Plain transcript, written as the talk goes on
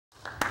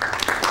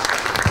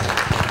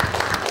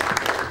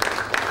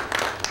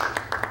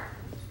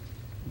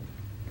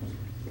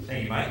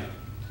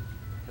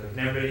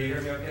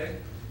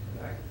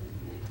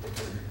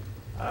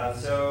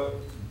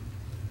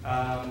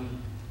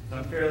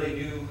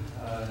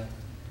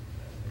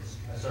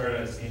I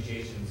started at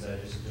instantiations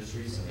just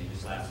recently,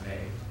 just last May.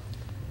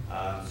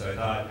 So I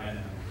thought, and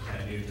I'm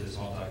kind of new to the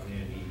Smalltalk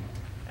community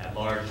at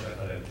large, so I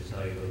thought I would just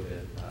tell you a little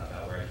bit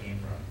about where I came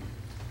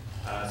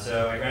from.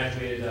 So I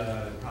graduated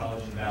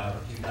college in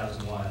about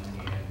 2001,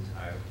 and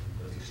I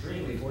was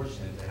extremely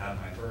fortunate to have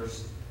my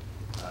first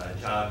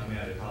job coming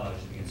out of college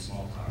to be in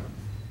Smalltalk.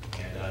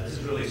 And this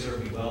has really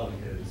served me well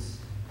because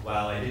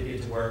while I did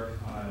get to work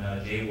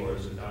on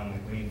J-Wars with Don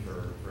McQueen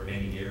for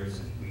many years,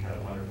 and we had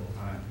a wonderful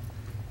time,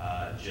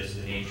 just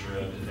the nature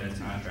of defense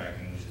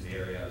contracting, which is the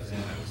area I was in,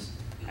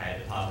 I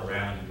had to pop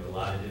around and do a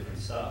lot of different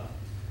stuff.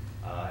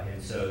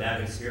 And so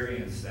that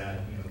experience,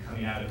 that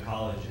coming out of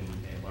college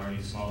and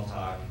learning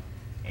Smalltalk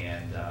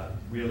and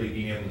really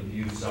being able to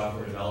view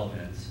software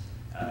development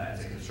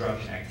as a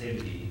construction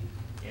activity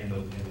in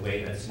the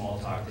way that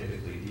Smalltalk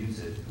typically views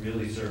it,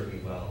 really served me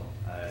well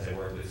as I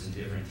worked with some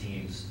different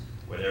teams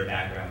where their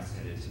backgrounds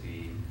tended to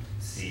be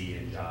C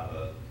and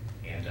Java.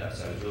 And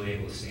so I was really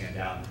able to stand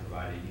out and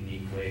provide a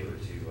unique flavor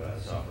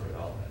to software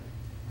development.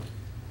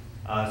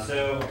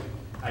 So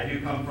I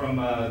do come from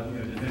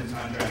defense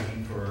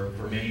contracting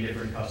for many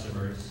different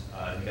customers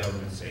in the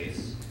government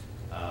space.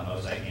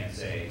 Most I can't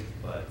say,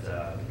 but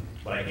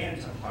what I can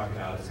talk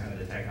about is kind of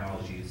the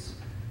technologies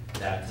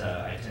that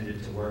I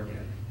tended to work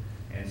in.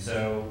 And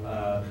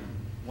so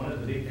one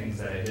of the big things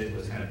that I did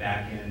was kind of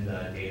back-end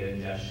data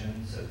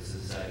ingestion. So this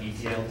is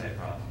ETL type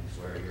problems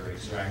where you're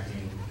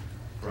extracting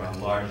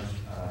from large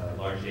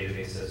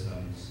database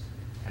systems,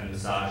 kind of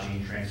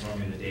massaging,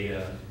 transforming the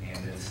data, and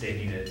then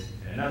sticking it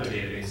in another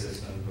database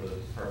system for the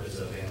purpose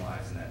of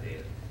analyzing that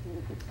data.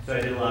 So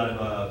I did a lot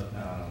of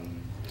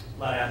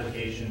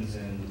applications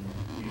and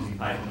using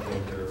Python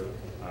filter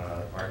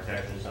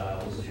architectural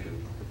styles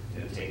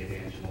to take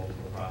advantage of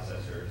multiple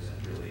processors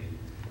and really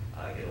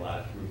get a lot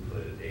of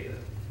throughput of data.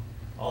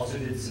 Also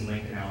did some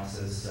link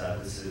analysis.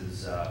 This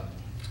is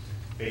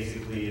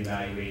basically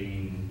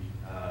evaluating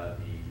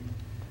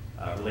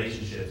the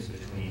relationships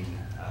between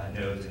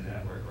nodes in the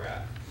network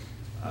graph.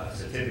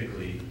 So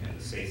typically, in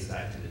the spaces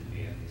I tended to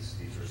be in,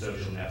 these were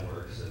social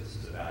networks. So this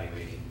is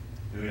evaluating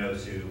who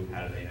knows who,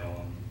 how do they know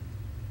them,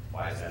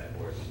 why is that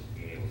important,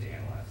 being able to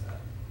analyze that.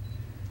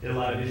 Did a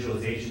lot of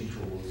visualization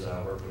tools,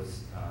 worked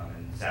with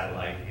in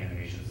satellite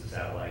animations, the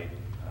satellite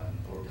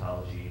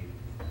orbitology,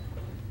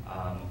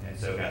 and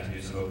so got to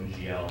do some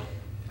OpenGL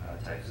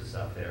types of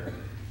stuff there.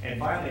 And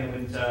finally, I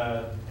went,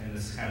 and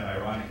this is kind of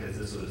ironic because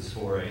this was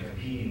for a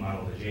competing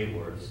model to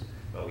J-Wars,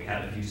 but we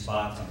had a few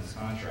spots on this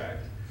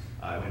contract.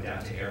 I went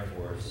down to Air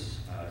Force,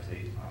 to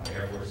the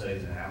Air Force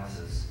Studies and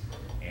Analysis,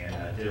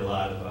 and did a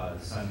lot of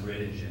the Sun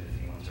Grid engine,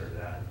 if anyone's heard of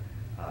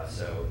that.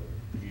 So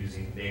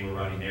they were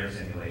running their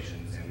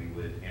simulations, and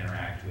we would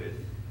interact with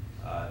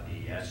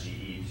the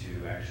SGE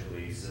to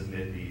actually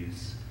submit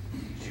these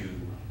to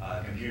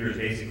computers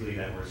basically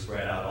that were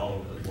spread out all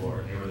over the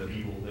floor. They were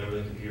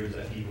the computers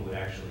that people would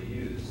actually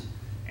use.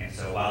 And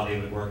so while they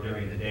would work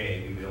during the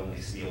day, we would only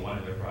steal one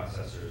of their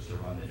processors to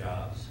run the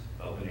jobs.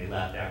 But when they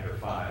left after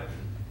 5,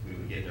 we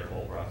would get their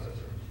whole processors,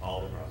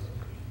 all the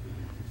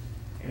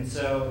processors. And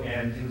so,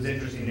 and it was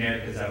interesting there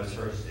because I was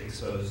first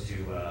exposed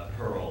to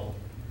Perl,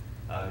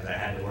 because I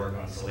had to work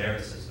on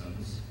Solaris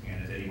systems.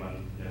 And if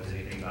anyone knows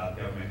anything about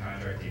government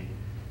contracting,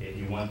 if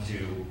you want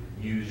to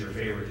use your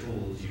favorite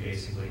tools, you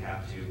basically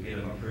have to get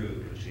them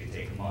approved, which can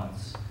take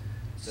months.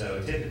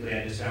 So typically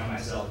I just found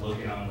myself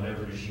looking on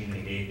whatever machine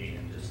they gave me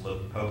and just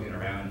poking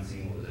around and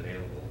seeing what was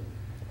available.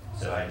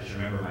 So I just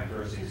remember my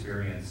first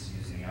experience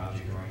using the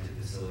object-oriented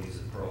facilities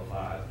of Perl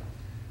 5.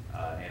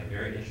 They had a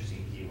very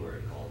interesting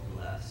keyword called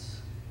bless,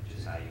 which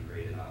is how you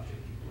create an object,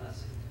 you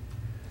bless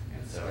it.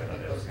 And so I thought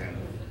that was kind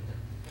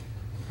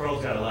of,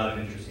 Perl's got a lot of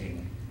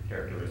interesting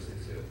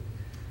characteristics too.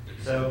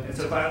 So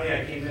finally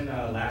I came in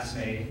last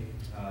May,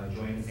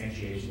 joined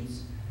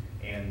instantiations,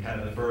 and kind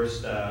of the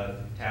first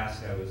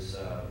task I was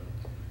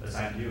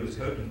assigned to do was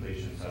code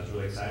completion. So I was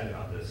really excited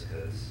about this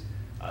because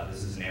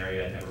this is an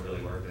area I'd never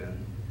really worked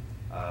in.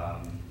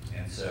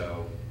 And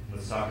so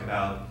let's talk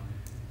about,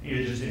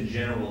 just in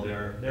general,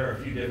 there are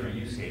a few different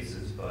use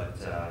cases, but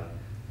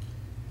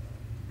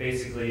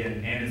basically,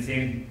 and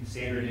in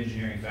standard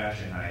engineering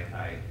fashion,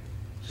 I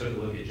took a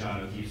look at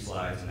John O'Keefe's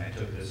slides and I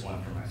took this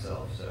one for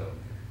myself. So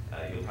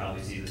you'll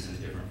probably see this in a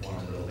different form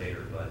a little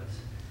later, but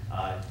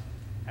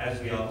as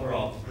we're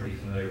all pretty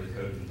familiar with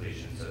code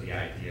completion, so the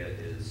idea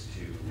is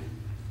to,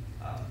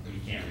 you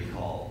can't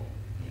recall,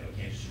 you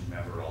can't just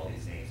remember all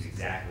these names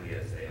exactly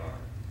as they are.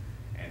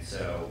 And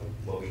so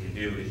what we can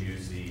do is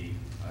use the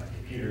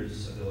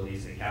computer's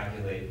abilities to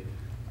calculate.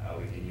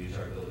 We can use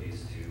our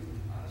abilities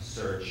to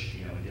search,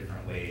 in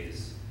different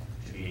ways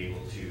to be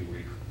able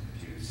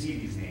to see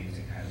these names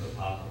in kind of a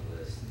pop-up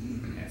list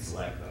and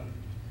select them.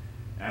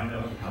 And I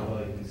don't know how well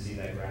you can see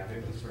that graphic.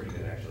 It looks pretty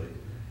good, actually.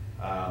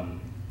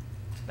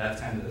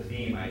 That's kind of the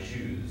theme I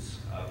choose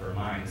for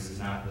mine. This is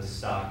not the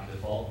stock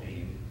default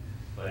theme,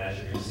 but as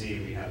you can see,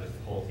 we have this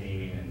whole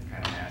theming and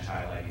kind of match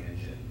highlighting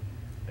engine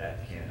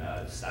that can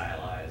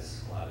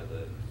stylize a lot of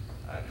the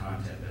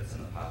content that's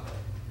in the pop-up.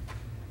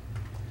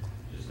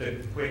 Just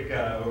a quick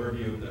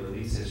overview of the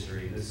release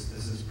history. This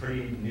is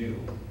pretty new.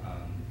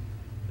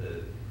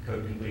 The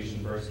code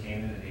completion first came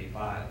in at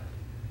 8.5,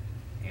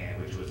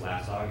 and which was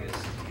last August.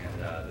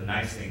 And the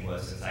nice thing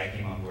was, since I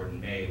came on board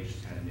in May, which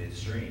is kind of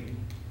midstream,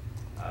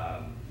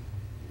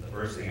 the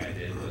first thing I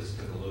did was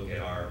took a look at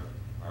our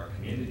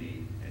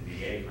community and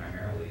VA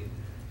primarily.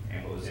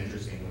 And what was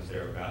interesting was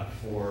there were about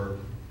four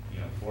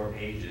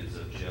pages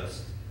of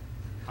just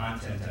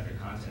content after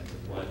content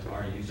of what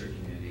our user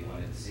community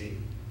wanted to see.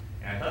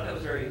 And I thought that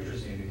was very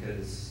interesting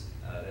because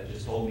that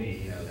just told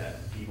me,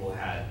 that people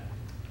had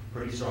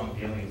pretty strong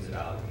feelings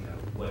about,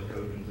 what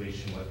code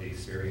completion, what the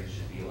experience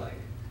should be like.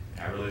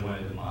 And I really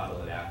wanted to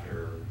model it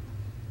after,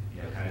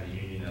 kind of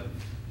the union of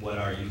what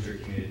our user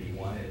community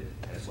wanted,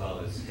 as well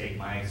as take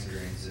my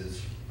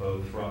experiences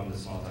both from the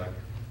Smalltalk,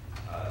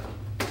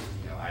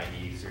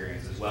 ID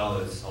experience, as well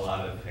as a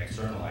lot of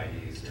external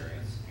ID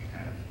experience, and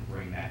kind of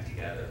bring that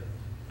together.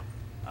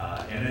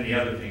 And then the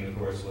other thing, of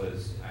course,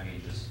 was,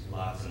 just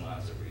lots and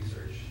lots of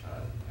research.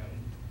 And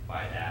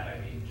by that, I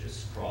mean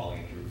just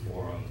crawling through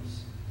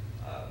forums,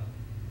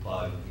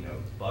 bug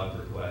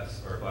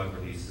requests or bug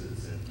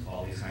releases, and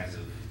all these kinds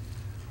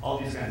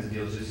of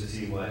deals, just to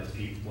see what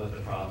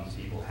the problems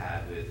people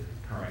had with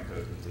current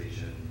code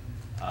completion.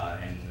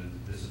 And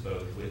this is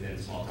both within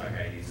Smalltalk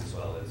IDs as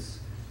well as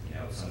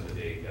some of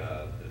the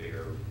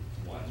bigger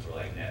ones were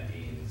like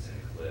NetBeans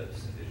and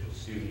Eclipse and Visual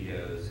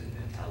Studios and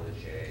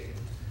IntelliJ.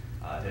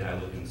 Then I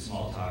looked in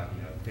Smalltalk,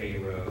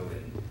 Pharaoh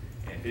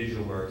and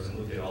VisualWorks, and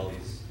looked at all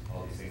these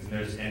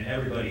things. And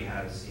everybody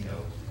has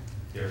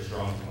their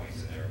strong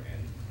points in there,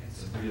 and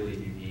some really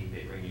unique.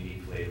 They bring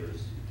unique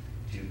flavors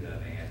to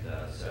them,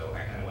 and so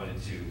I kind of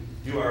wanted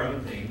to do our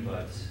own thing,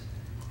 but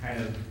kind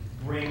of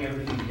bring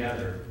everything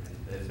together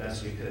as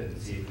best we could,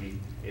 and see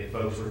if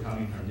folks were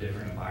coming from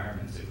different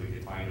environments, if we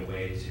could find a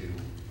way to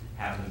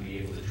have them be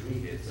able to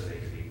tweak it so they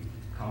could be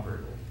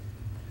comfortable.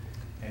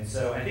 And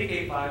so I think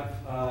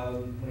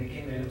 8.5, when it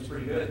came in, it was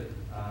pretty good.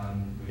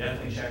 We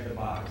definitely checked the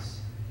box,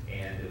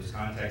 and it was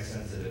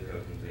context-sensitive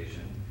code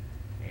completion,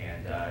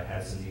 and it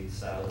had some neat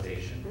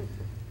stylization.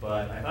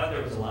 But I thought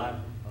there was a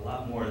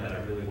lot more that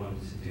I really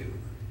wanted to do.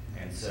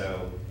 And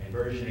so in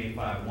version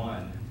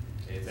 8.5.1,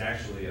 it's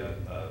actually a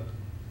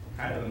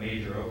kind of a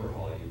major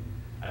overhaul.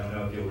 I don't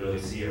know if you'll really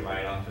see it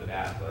right off the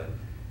bat, but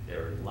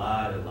there are a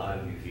lot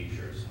of new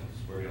features.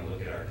 We're going to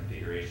look at our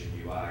configuration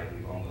UI.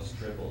 We've almost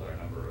tripled our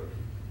number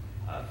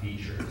of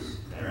features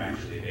that are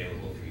actually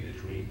available for you to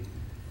tweak.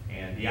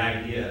 And the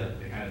idea,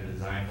 the kind of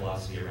design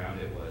philosophy around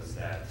it was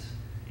that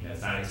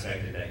it's not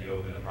expected that you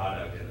open a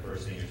product and the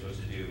first thing you're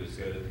supposed to do is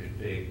go to the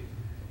config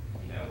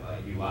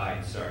UI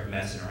and start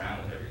messing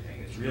around with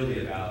everything. It's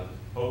really about,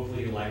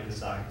 hopefully you like the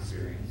stock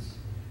experience,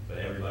 but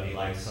everybody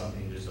likes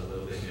something just a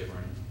little bit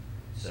different.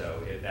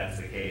 So if that's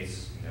the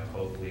case,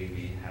 hopefully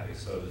we have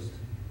exposed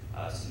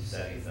some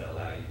settings that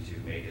allow you to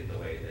make it the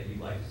way that you'd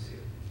like to see it.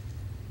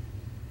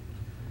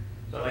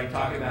 So I'd like to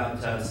talk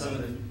about some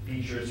of the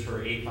features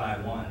for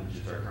 8.5.1, which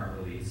is our current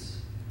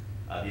release.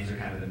 These are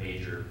kind of the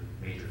major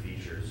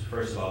features.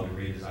 First of all, we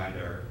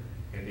redesigned our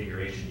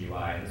configuration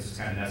UI, and this is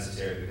kind of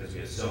necessary because we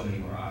have so many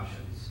more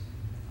options.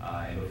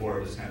 And before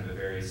it was kind of a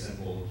very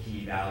simple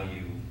key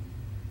value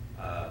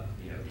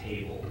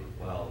table.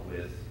 Well,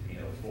 with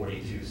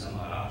 42 some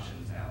odd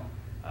options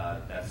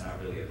now, that's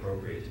not really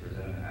appropriate to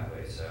present it that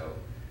way. So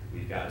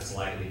we've got a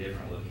slightly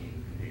different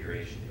looking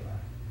configuration UI.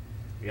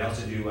 We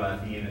also do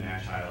theme and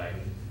match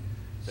highlighting.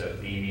 So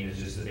theming is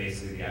just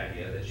basically the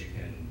idea that you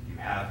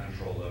have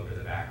control over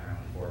the background,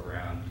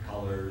 foreground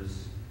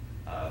colors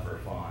for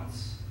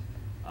fonts.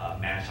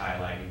 Match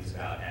highlighting is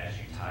about as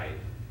you type.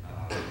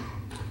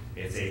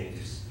 It's able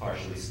to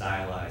partially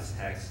stylize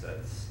text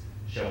that's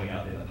showing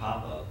up in the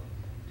pop-up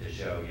to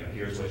show,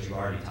 here's what you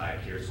already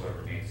typed, here's what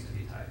remains to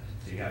be typed.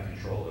 So you have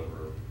control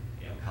over,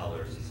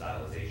 colors and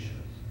stylizations.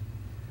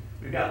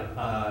 We've got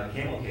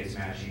camel case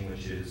matching,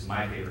 which is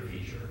my favorite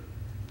feature.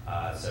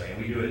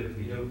 And we do it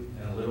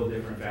in a little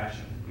different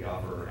fashion. We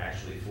offer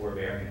actually 4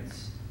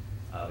 variants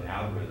of an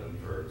algorithm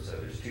so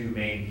there's 2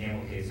 main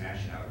camel case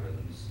matching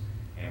algorithms,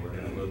 and we're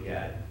going to look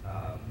at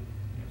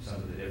some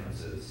of the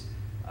differences.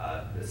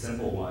 The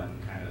simple one,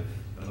 kind of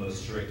the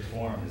most strict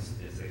form,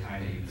 is the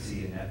kind that you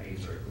see in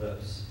NetBeans or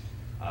Eclipse.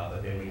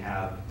 But then we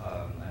have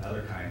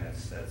another kind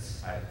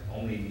that's I'm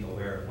only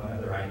aware of one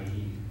other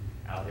IDE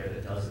out there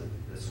that does it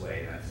this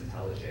way, and that's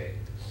IntelliJ,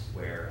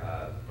 where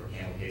for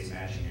camel case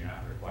matching, you're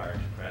not required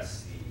to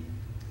press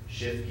the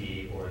shift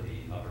key or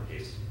the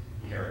uppercase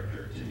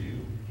character to do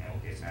camel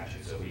case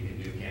matching. So we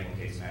can do camel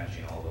case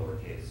matching all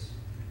lowercase.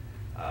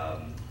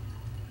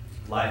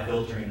 Live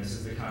filtering, this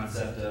is the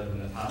concept of when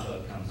the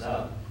pop-up comes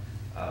up,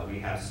 we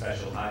have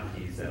special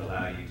hotkeys that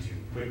allow you to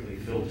quickly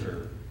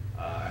filter.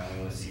 I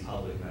only want to see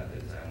public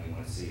methods. I only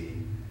want to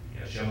see,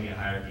 show me a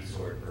hierarchy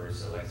sort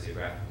versus a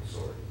lexicographical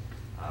sort.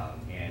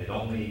 And it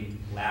only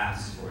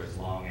lasts for as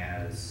long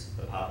as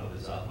the pop-up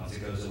is up. Once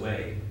it goes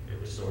away, it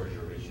restores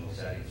your original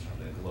settings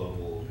from the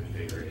global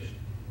configuration.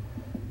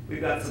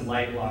 We've got some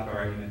light block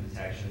argument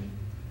detection.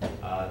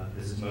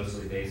 This is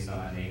mostly based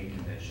on naming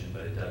convention,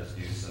 but it does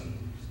do some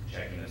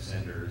checking of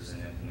senders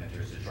and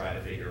implementers to try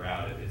to figure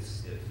out if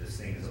this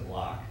thing is a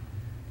block.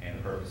 And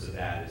the purpose of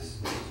that is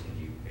when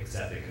you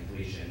accept a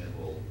completion,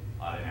 it will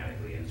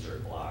automatically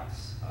insert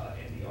blocks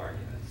in the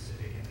arguments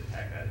if it can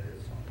detect that it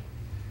is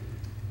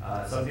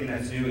one. Something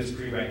that's new is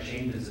pre-write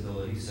chain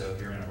visibility. So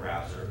if you're in a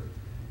browser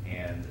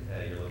and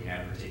you're looking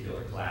at a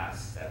particular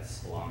class that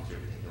belongs to a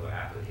particular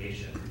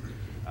application,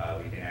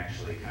 we can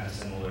actually, kind of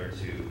similar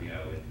to,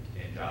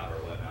 in Java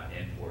or whatnot,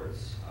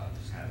 imports,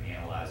 just kind of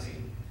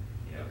analyzing,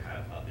 kind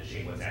of up the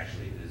chain what's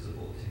actually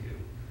visible to you.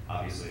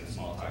 Obviously, in a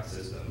Smalltalk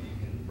system, you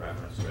can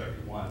reference whatever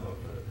you want, but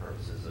for the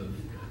purposes of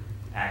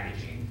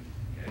packaging,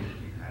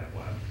 you kind of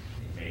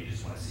you may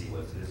just want to see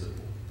what's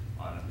visible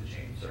on up the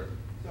chain. Sir?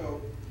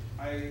 So,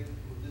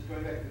 just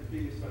going back to the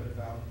previous one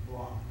about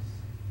blocks,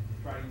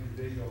 trying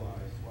to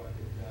visualize what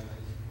it does.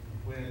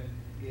 When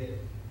it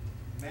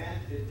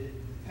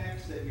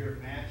detects that you're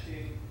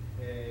matching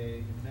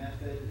a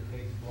method that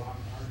takes block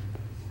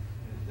arguments,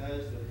 and it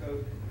does the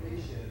code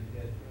completion,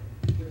 it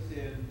puts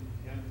in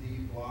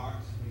empty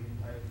blocks when you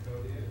type the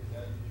code in. Is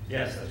that?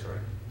 Yes, that's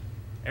correct.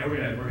 And we're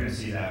gonna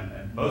see that.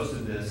 And most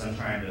of this,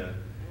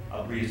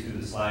 I'll breeze through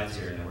the slides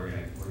here, and then we're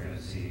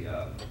gonna see.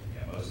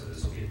 Most of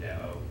this will be a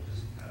demo,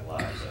 just kind of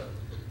live. So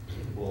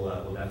we'll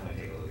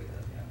definitely take a look at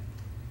that.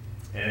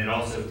 Yeah. And it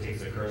also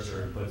takes a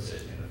cursor and puts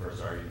it in the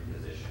first argument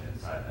position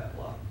inside that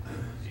block,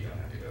 so you don't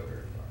have to go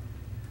very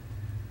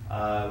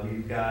far.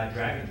 We've got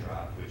drag and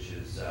drop, which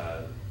is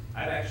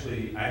I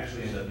actually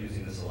end up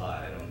using this a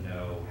lot. I don't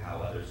know how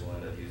others will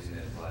end up using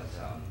it, but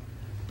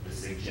the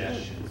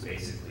suggestions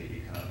basically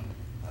become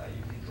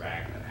you can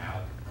drag them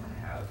out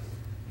and have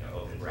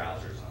open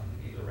browsers on them,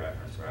 either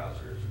reference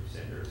browsers or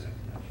senders,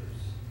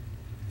 implementers.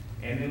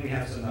 And then we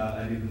have some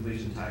a new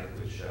completion type,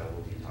 which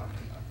we'll be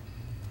talking about.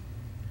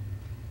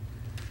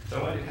 So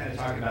I wanted to kind of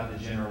talk about the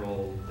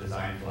general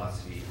design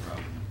philosophy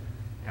from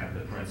kind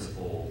of the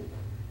principal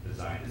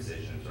design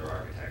decisions or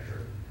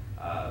architecture.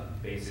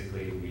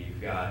 Basically,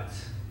 we've got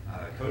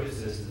Code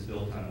Assist is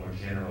built on a more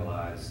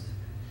generalized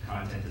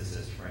content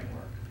assist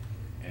framework.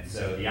 And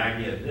so the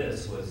idea of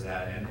this was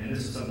that, and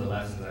this is some of the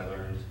lessons I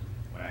learned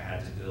when I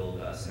had to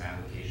build some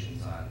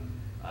applications on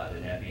the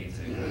NetBeans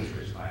and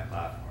CodeSwitch client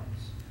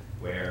platforms,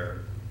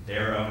 where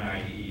their own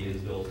IDE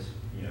is built,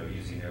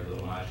 using their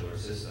little modular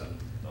system.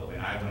 But when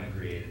I want to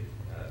create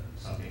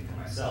something for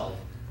myself,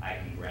 I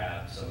can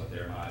grab some of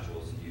their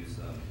modules and use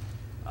them.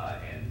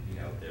 And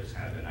there's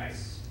kind of a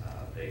nice,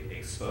 they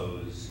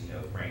expose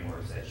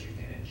frameworks that you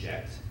can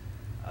inject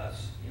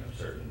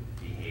certain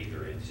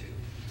behavior into.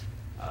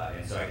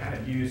 And so I kind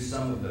of used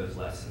some of those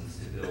lessons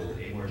to build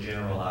a more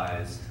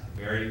generalized,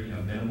 very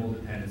minimal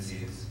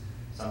dependencies,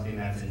 something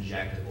that's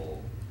injectable,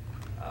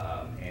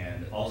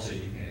 and also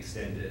you can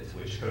extend it,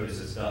 which Code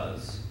Assist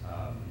does,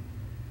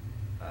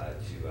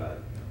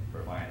 to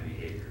refine the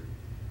behavior.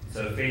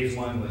 So phase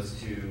one was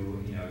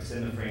to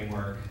extend the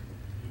framework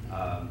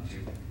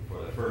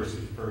for the first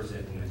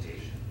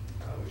implementation,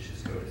 which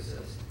is Code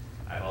Assist.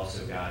 I've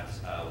also got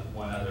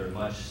one other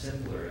much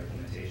simpler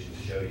implementation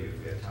to show you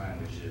if we have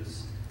time, which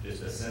is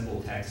just a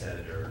simple text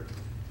editor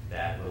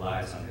that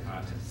relies on the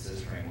content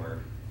assist framework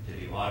to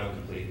do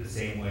autocomplete the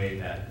same way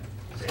that,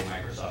 say,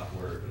 Microsoft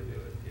Word would do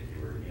it. If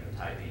you were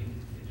typing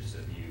in just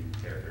a few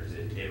characters,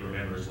 it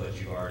remembers what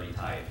you already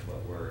typed,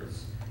 what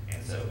words,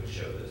 and so it would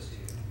show those to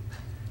you.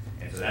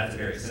 And so that's a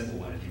very simple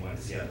one if you want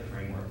to see how the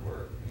framework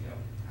works,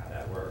 how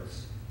that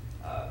works.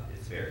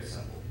 It's very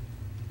simple.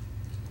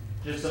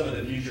 Just some of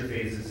the future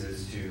phases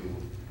is to,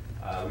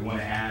 we want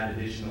to add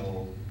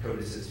additional Code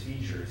Assist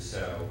features.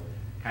 So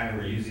kind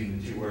of we're using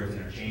the two words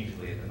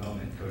interchangeably at the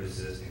moment, Code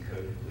Assist and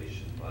code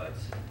completion, but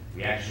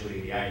the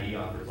IDE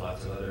offers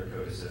lots of other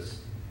Code Assist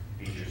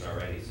features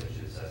already, such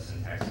as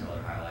syntax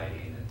color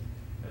highlighting, and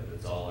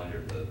it's all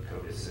under the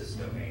Code Assist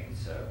domain.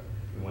 So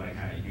we want to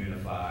kind of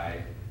unify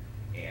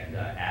and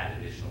add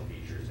additional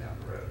features down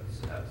the road.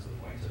 So that's the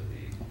point of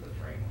the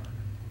framework.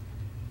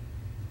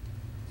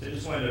 So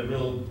just wanted to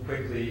real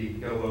quickly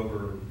go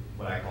over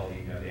what I call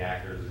the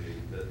actors,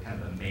 the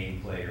kind of the main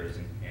players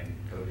in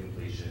code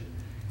completion.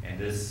 And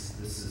this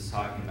is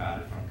talking about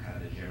it from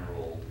kind of the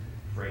general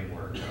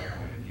framework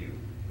point of view.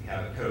 We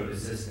have a code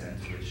assistant,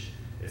 which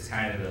is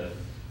kind of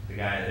the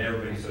guy that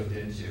everybody's hooked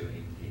into,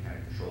 and he kind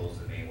of controls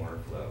the main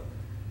workflow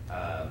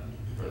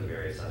for the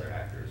various other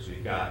actors.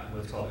 We've got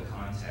what's called the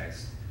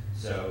context.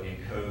 So in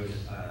code,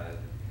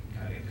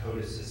 kind of in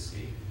code assist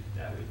speak,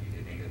 you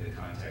can think of the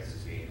context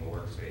as being a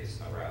workspace,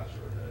 a browser,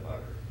 or a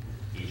debugger.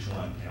 Each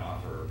one can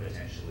offer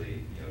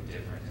potentially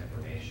different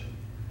information.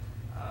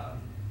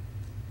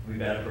 We've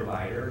got a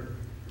provider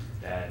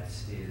that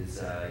is,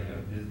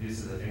 this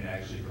is the thing that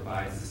actually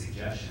provides the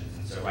suggestions.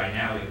 And so right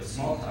now we have a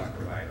Smalltalk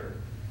provider,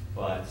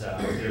 but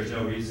there's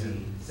no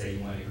reason, say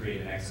you wanted to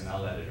create an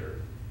XML editor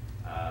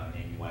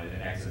and you wanted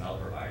an XML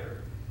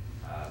provider,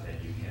 then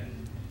you can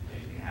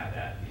have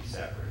that be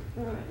separate.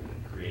 You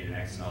can create an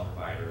XML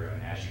provider,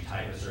 and as you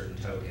type a certain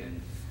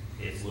token,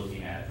 it's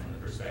looking at it from the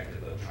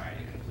perspective of trying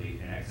to complete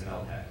an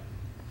XML tag.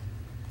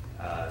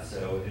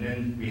 And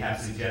then we have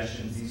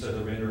suggestions. These are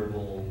the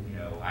renderable,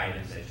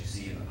 items that you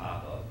see in the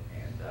pop-up,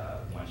 and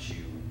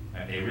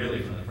and they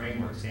really, from the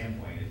framework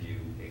standpoint, if you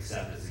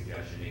accept a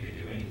suggestion, it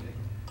could do anything.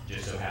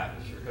 Just so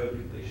happens for code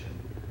completion,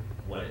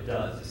 what it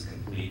does is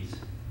complete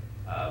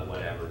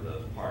whatever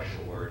the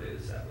partial word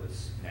is that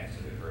was next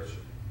to the cursor.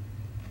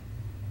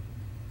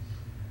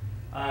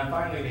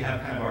 Finally, we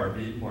have kind of our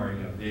more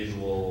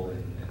visual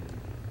and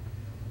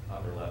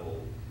upper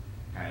level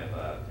kind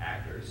of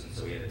actors. And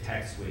so we have a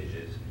text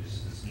widget, which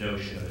is this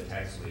notion of a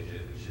text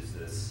widget, which is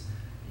this,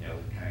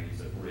 kind of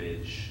use a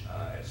bridge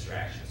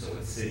abstraction. So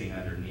what's sitting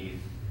underneath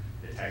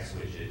the text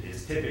widget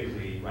is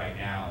typically right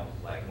now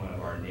like one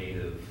of our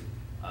native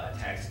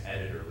text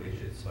editor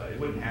widgets, but it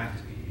wouldn't have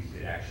to be. You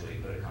could actually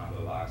put a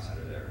combo box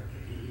under there,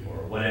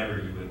 or whatever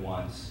you would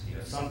want,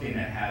 something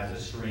that has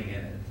a string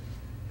in it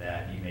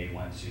that you may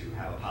want to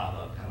have a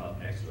pop-up come up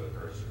next to a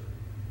cursor.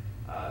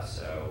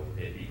 So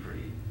it'd be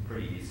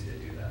pretty easy to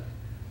do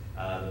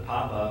that. The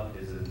pop-up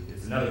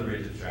is another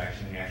bridge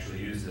abstraction. We actually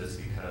use this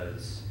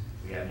because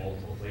we have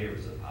multiple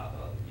flavors of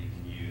pop-up. You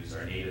can use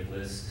our native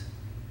list,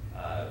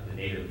 the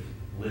native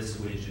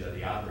list widget of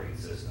the operating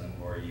system,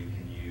 or you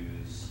can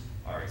use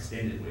our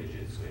extended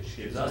widgets, which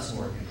gives us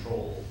more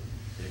control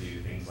to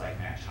do things like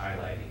match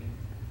highlighting,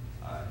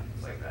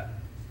 things like that.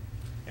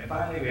 And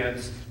finally, we have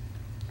this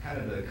kind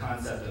of the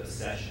concept of a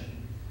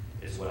session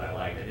is what I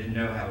liked. I didn't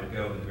know how it would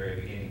go in the very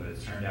beginning, but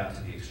it's turned out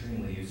to be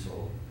extremely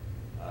useful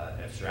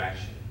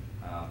abstraction.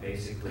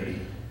 Basically,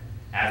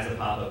 as the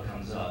pop-up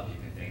comes up, you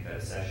can think that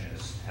a session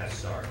has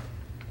started.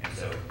 And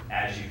so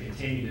as you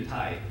continue to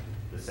type,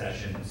 the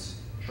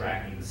session's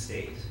tracking the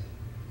state.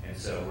 And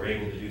so we're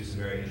able to do some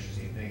very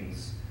interesting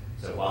things.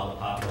 So while the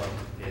pop-up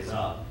is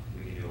up,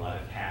 we can do a lot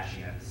of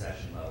caching at the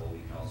session level. We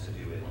can also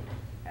do it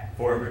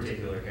for a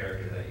particular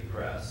character that you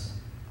press.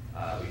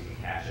 We can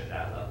cache at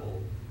that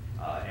level.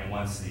 And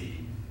once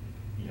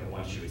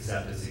you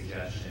accept a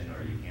suggestion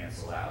or you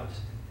cancel out,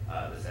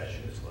 the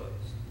session is closed.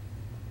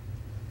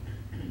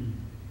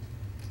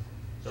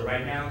 So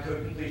right now,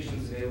 code completion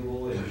is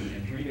available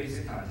in 3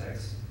 basic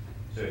contexts.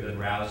 So the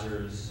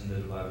browsers and the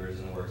debuggers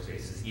and the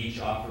workspaces. Each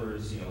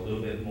offers a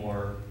little bit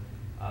more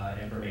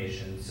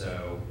information.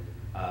 So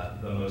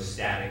the most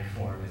static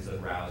form is the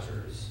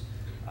browsers.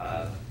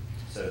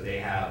 So they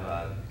have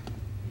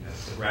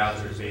the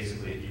browsers,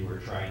 basically, if you were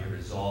trying to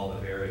resolve a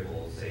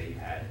variable, say you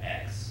had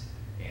X,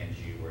 and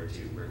you were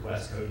to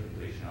request code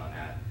completion on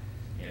that,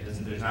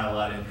 there's not a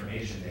lot of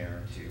information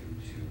there to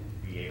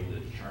be able to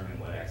determine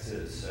what X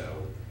is.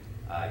 So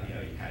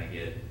you kind of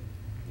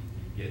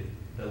get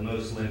the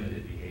most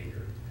limited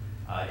behavior.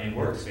 In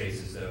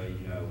workspaces, though,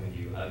 when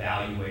you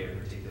evaluate a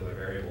particular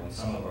variable in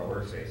some of our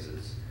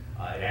workspaces,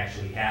 it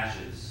actually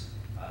caches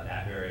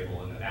that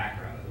variable in the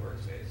background of the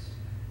workspace.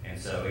 And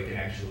so it can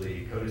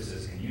actually, code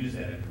assist can use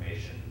that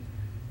information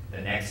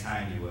the next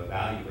time you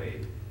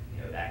evaluate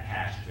that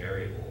cached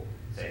variable,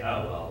 say,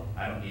 oh, well,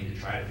 I don't need to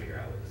try to figure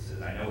out what this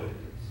is. I know what it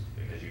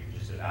is because you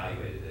just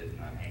evaluated it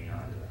and I'm hanging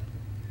on to that.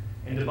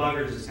 In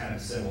debuggers, it's kind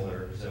of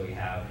similar. So we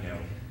have,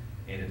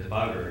 in a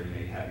debugger,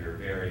 you have your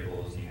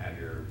variables and you have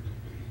your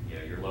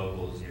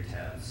locals and your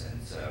temps.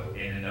 And so,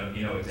 and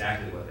you know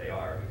exactly what they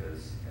are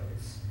because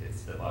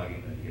it's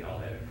debugging and you get all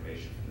that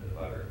information from the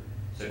debugger.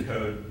 So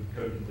code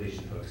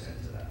completion hooks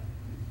into that.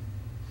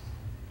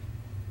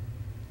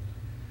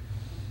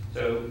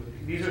 So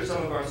these are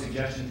some of our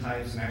suggestion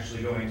types. I'm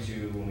actually going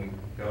to, when we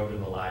go over to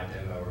the live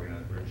demo, we're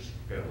just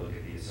going to look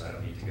at these, so I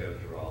don't need to go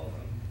through all of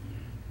them.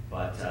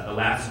 But the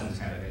last one's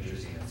kind of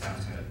interesting. It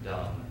sounds kind of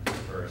dumb at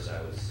first.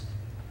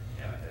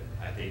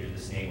 I figured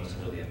this name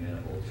wasn't really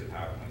amenable to a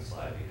PowerPoint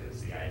slide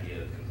because the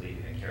idea of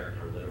completing a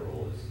character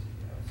literal is,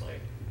 it's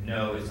like,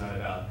 no, it's not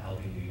about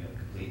helping you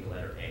complete the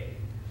letter A.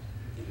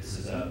 This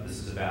is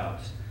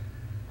about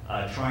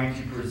trying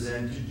to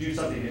do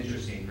something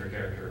interesting for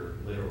character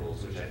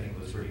literals, which I think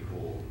was pretty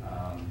cool.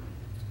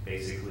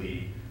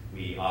 Basically,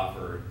 we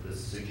offer this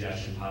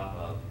suggestion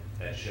pop-up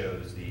that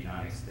shows the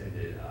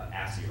non-extended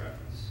ASCII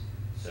reference.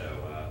 So,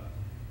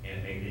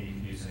 and maybe you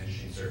can do some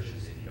interesting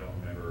searches if you don't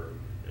remember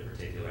the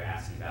particular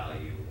ASCII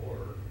value or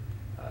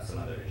some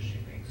other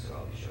interesting things. So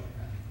I'll be showing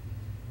that.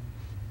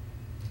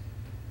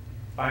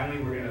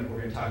 Finally, we're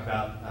gonna talk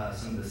about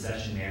some of the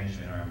session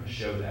management, or I'm gonna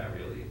show that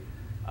really.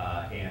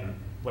 And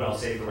what I'll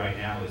say for right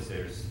now is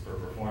for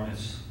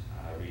performance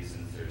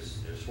reasons,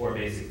 there's 4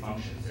 basic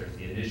functions. There's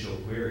the initial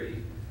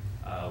query,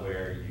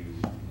 where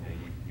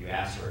you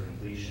ask for a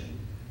completion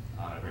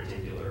on a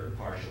particular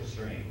partial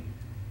string,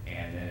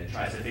 and then it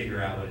tries to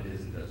figure out what it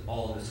is and does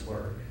all this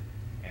work.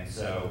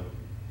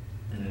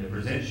 And then it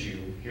presents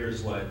you,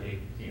 here's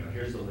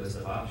the list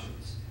of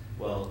options.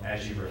 Well,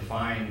 as you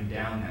refine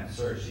down that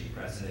search, you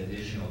press an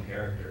additional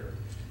character.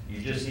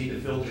 You just need to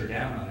filter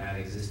down on that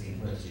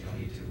existing list. You don't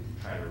need to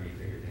try to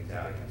refigure things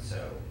out again.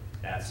 So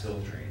that's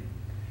filtering.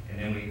 And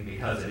then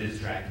because it is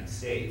tracking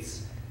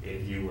states,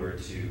 if you were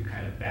to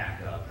kind of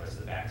back up, press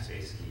the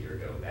backspace key or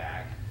go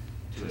back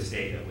to a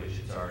state of which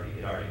it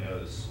already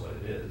knows what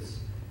it is,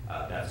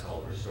 that's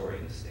called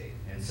restoring the state.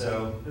 And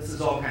so this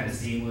is all kind of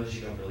seamless.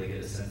 You don't really get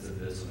a sense of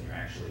this when you're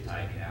actually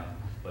typing out,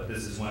 but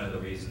this is one of the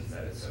reasons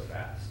that it's so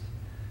fast.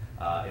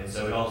 And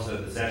so it also,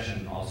 the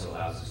session also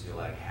allows us to do a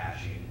lot of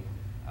caching.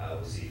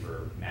 We'll see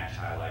for match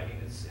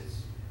highlighting, it's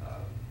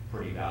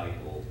pretty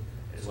valuable,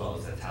 as well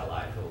as that's how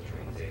live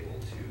filtering is able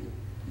to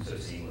so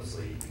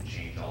seamlessly, you can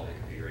change all the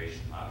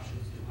configuration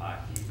options to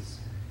hotkeys,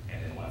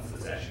 and then once the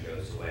session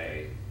goes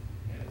away,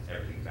 you know,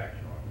 everything's back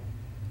to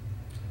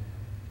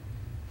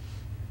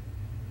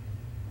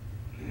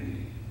normal.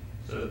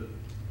 So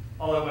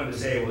all I wanted to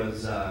say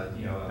was,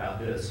 you know, about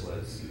this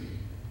was,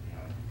 you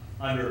know,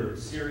 under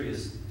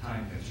serious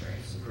time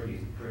constraints, some pretty,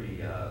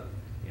 you know,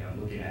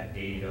 looking at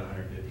 80 to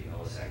 150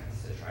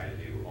 milliseconds to try to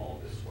do all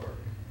this work,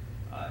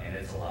 and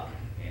it's a lot.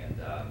 And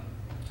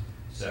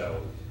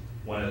so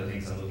one of the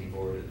things I'm looking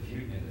forward to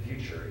in the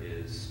future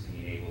is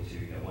being able to,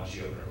 you know, once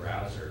you open a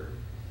browser,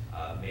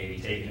 maybe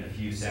taking a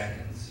few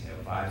seconds, you know,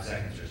 5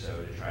 seconds or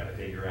so to try to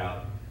figure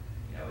out,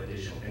 you know,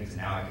 additional things.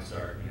 And now I can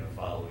start, you know,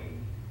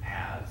 following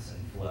paths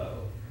and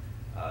flow,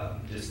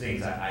 just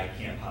things I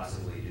can't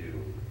possibly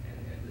do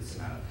in this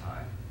amount of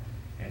time.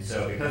 And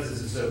so because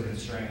this is so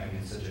constrained, I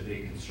mean, such a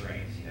big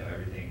constraint, you know,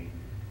 everything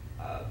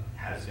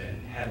has been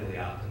heavily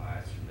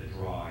optimized from the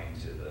drawing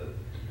to the,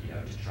 you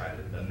know, to try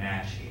the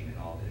matching and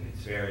all. And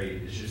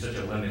it's just such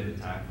a limited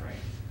time frame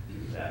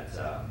that,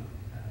 I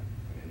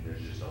mean,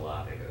 there's just a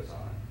lot that goes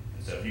on.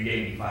 And so if you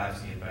gave me in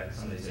fact,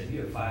 somebody said, you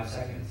have 5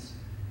 seconds,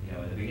 you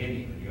know, in the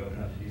beginning when you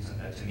open up to do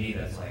something, that to me,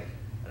 that's like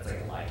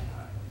a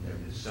lifetime.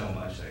 There's so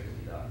much that could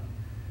be done.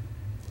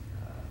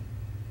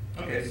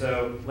 Okay,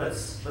 so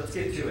let's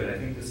get to it. I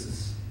think this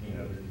is, you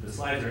know, the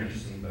slides are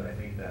interesting, but I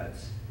think that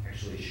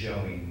actually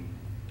showing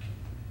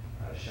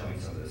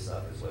some of this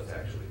stuff is what's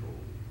actually cool.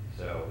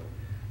 So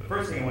the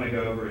first thing I want to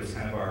go over is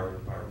kind of our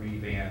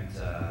revamped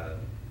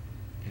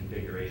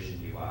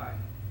configuration UI.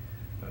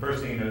 The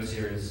first thing you notice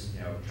here is, you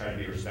know, try to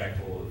be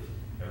respectful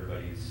of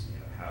everybody's, you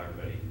know, how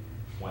everybody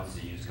wants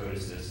to use code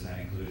assist, and that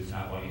includes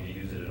not wanting to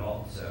use it at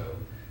all. So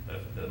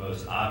the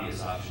most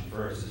obvious option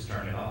first is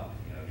turn it off.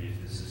 You know,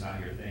 if this is not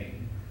your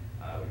thing,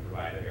 we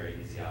provide a very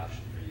easy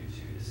option for you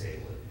to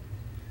disable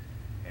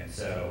it. And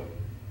so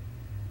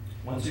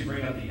once we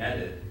bring up the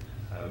edit,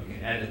 we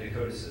can edit the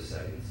code assist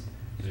settings.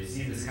 So we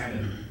see this kind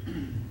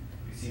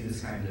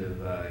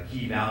of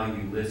key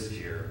value list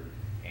here,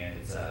 and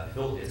it's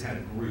kind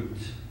of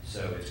grouped.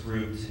 So it's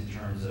grouped in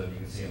terms of, you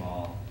can see them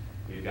all.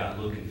 We've got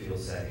look and feel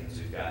settings.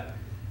 We've got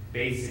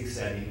basic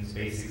settings.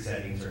 Basic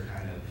settings are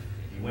kind of,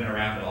 if you went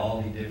around to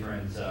all the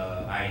different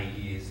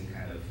IDEs and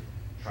kind of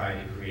try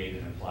to create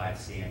an applied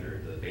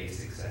standard, the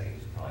basic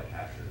settings would probably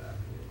capture that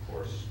for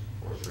course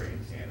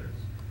grading standards.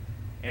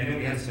 And then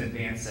we have some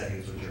advanced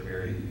settings, which are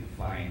very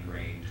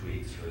fine-grained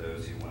tweaks for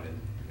those who wanted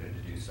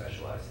to do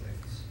specialized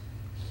things.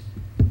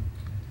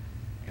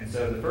 And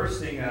so the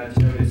first thing to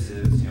notice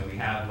is, you know,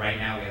 right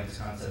now we have this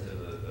concept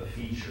of a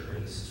feature,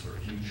 and this is for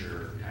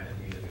future kind of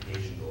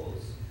unification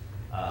goals.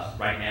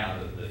 Right now,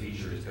 the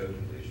feature is code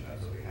completion.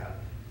 That's what we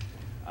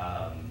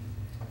have.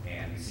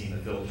 And we've seen the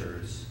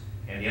filters.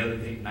 And the other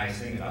nice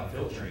thing about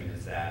filtering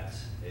is that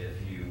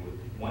if you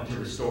want to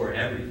restore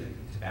everything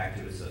back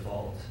to its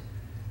default,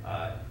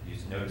 you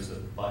notice the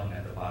button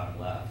at the bottom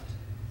left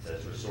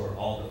says restore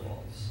all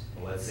defaults.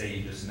 Well, let's say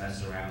you just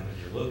messed around with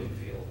your look and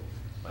feel,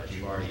 but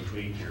you've already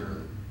tweaked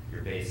your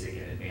basic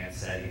and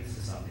advanced settings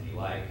to something you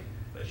like,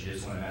 but you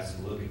just want to mess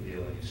with the look and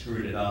feel and you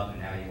screwed it up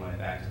and now you want it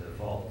back to the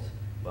default.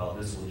 Well,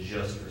 this will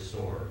just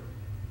restore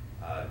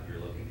your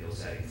look and feel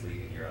settings,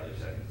 leaving your other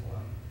settings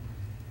alone.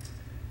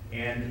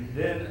 And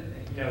then,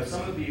 you know,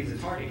 some of these,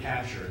 it's hard to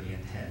capture the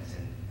intent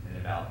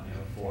in about, you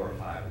know, 4 or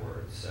 5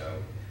 words.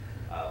 So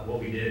what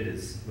we did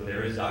is, well,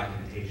 there is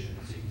documentation,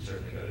 so you can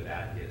certainly go to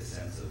that and get a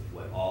sense of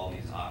what all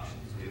these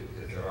options do,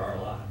 because there are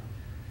a lot.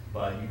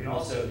 But you can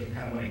also, if you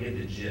kind of want to get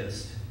the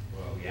gist,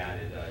 well, we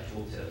added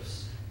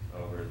tooltips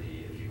over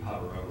if you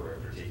hover over a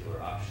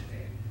particular option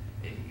name,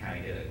 you can kind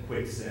of get a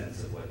quick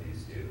sense of what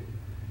these do.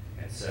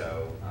 And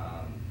so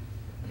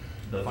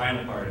the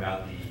final part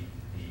about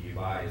the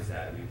UI is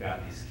that we've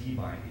got these key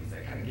bindings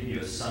that kind of give you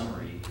a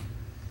summary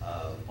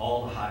of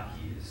all the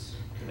hotkeys.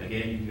 And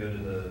again, you can go to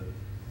the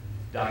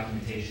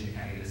documentation to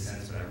kind of get a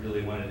sense, but I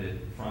really wanted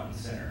it front and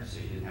center, so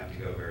you didn't have to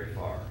go very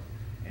far.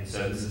 And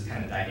so this is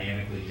kind of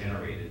dynamically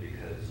generated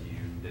because you,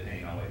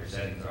 depending on what your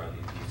settings are,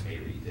 these may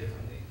read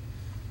differently.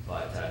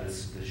 But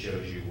this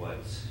shows you what,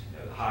 you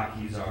know, the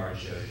hotkeys are. It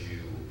shows you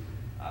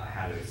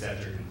how to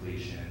accept your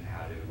completion,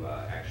 how to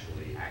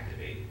actually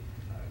activate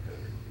code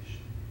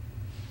completion.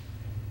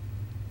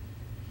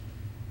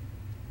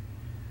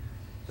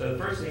 So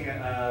the first thing,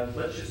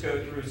 let's just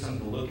go through some of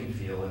the look and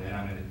feel, and then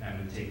I'm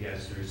going to take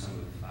us through some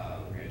of,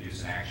 we're going to do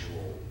some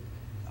actual,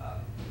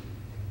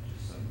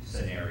 just some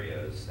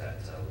scenarios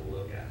that we'll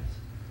look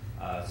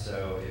at.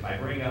 So if I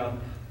bring up,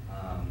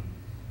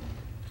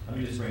 let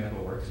me just bring up a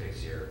workspace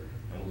here,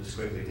 and we'll just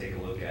quickly take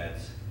a look at,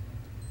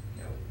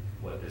 you know,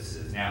 what this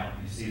is. Now,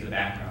 you see the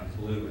background's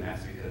blue, and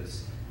that's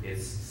because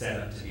it's set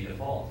up to be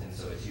default, and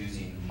so it's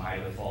using my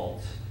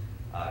default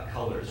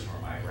colors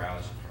for my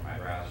browser.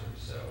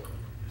 So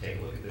take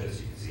a look at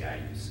this, you can see I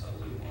use a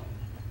blue one.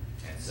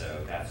 And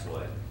so that's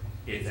what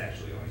it's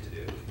actually going to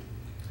do.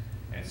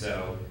 And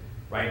so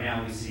Right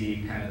now we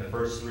see kind of the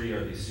first three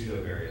are these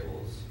pseudo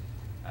variables.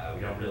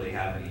 We don't really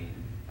have any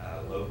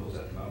locals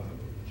at the moment,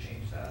 but we can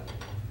change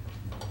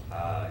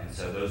that. And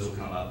so those will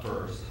come up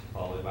first,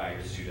 followed by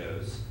your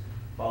pseudos.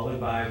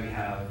 Followed by, we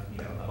have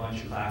a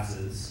bunch of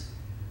classes,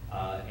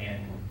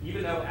 and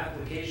even though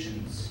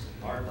applications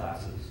are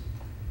classes,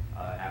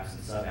 apps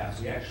and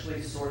sub-apps, we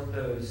actually sort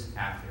those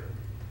after.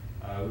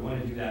 We want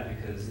to do that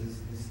because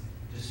this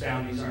just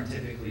found these aren't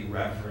typically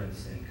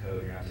referenced in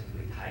code. You're not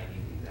typically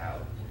typing these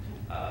out,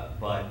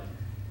 but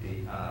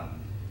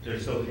they're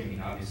still,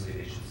 obviously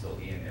they should still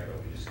be in there,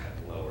 but we just kind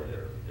of lower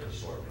their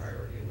sort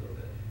priority a little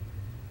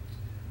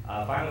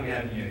bit. Finally, we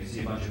have, you see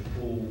a bunch of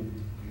pool.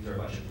 These are a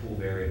bunch of pool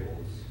variables.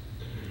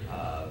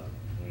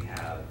 We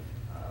have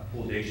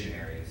pool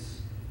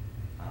dictionaries,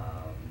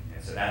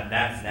 and so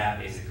that's that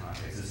basic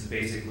context. This is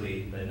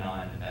basically the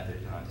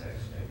non-method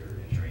context if you're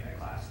entering a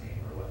class name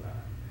or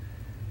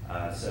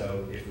whatnot.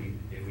 So if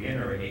we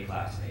enter a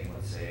class name,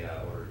 let's say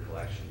ordered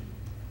collection,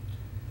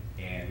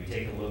 and we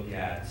take a look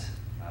at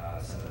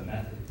some of the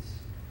methods.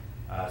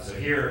 So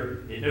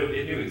here it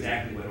knew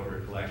exactly what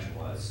ordered collection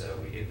was, so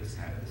we get this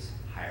kind of this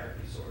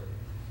hierarchy sort,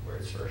 where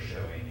it's first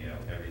showing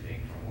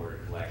everything from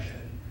ordered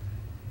collection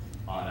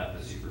on up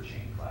the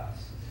superchain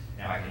class.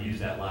 Now I can use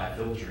that live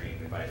filtering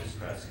if I just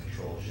press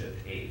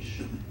Control-Shift-H,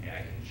 and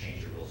I can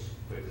change it real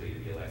quickly to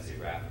be a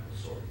lexicographical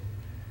sort.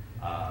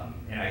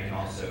 And I can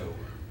also,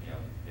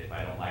 if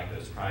I don't like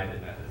those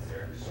private methods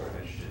there, I'm sort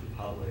of interested in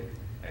public,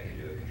 I can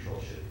do a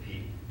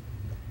Control-Shift-P.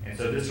 And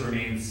so this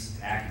remains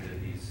active.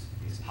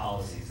 These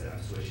policies that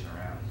I'm switching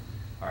around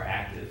are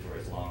active for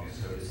as long as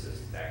code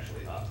assist is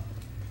actually up.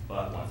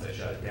 But once I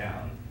shut it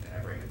down and I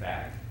bring it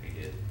back, I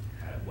get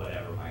kind of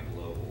whatever my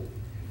global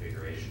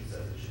configuration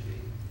says it should be.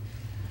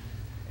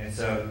 And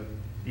so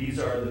these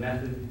are the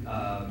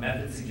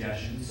method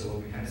suggestions. So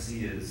what we kind of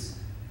see is,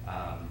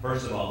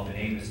 first of all, if the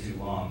name is too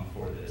long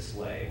for the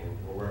display,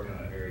 we're working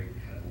on a very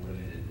kind of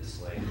limited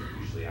display.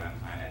 Usually I'm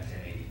at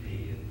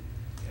 1080p,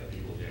 and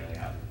people generally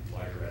have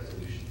larger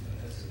resolutions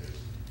than this. So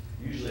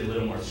there's usually a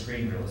little more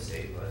screen real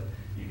estate, but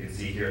you can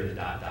see here the ...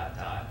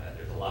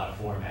 There's a lot of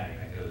formatting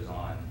that goes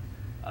on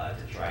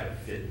to try to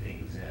fit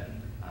things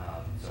in.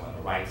 So on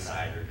the right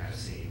side, you're kind of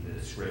seeing the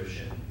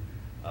description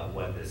of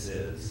what this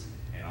is,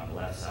 and on the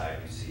left side,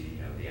 you see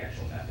the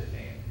actual method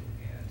name,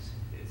 and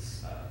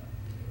it's is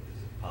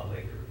it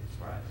public or it's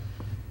private.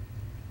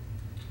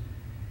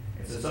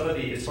 And so some of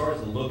the, as far as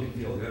the look and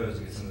feel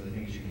goes, some of the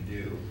things you can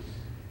do,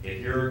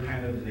 if you're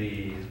kind of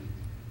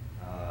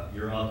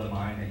you're of the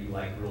mind that you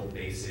like real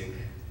basic,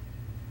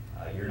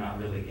 you're not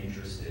really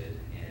interested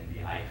in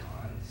the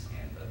icons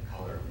and the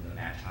color and the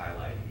match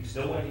highlighting. You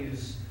still want to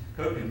use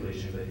code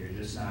completion, but you're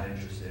just not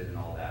interested in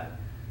all that.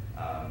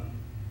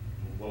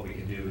 What we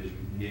can do is we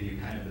can give you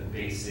kind of the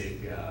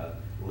basic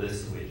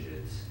list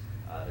widgets.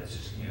 That's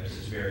just it's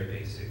just very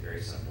basic,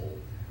 very simple.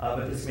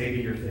 But this may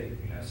be your thing.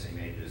 So you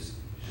may just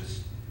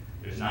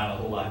there's not a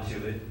whole lot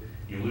to it.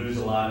 You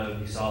saw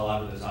a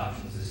lot of those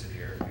options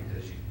disappear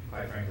because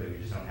quite frankly, we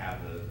just don't have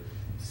the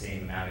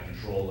same amount of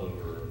control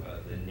over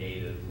the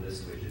native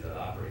list widget of the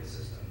operating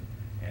system.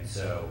 And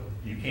so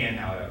you can,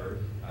 however,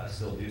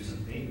 still do some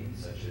theming,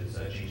 such as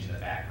changing the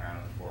background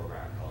and the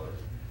foreground color.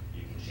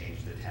 You can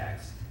change the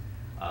text.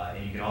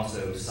 And you can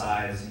also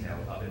size, you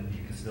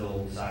can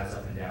still size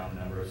up and down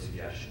the number of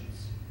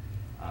suggestions.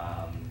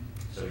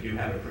 So we do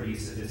have a pretty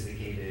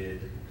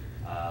sophisticated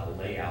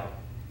layout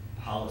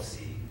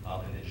policy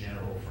up in the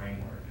general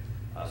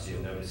framework. So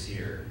you'll notice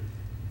here,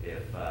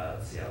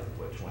 let's see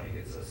what 20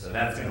 gets us. So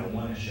that's going to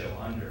want to show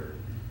under,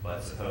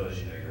 but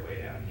suppose you're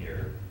way down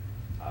here,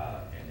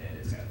 and then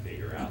it's going to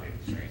figure out the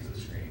constraints of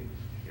the screen.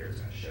 Here it's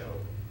going to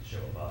show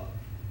above.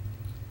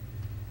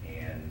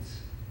 And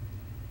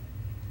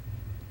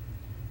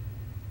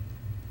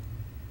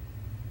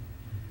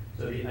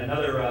so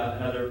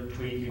another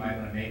tweak you might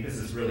want to make, this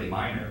is really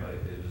minor, but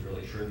it was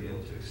really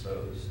trivial to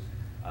expose,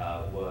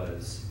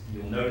 was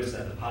you'll notice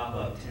that the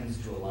pop-up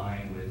tends to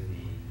align with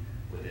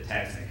the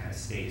text, and it kind of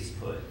stays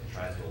put, and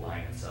tries to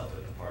align itself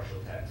with the partial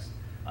text.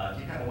 If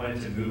you kind of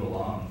wanted to move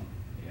along,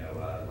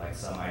 like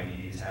some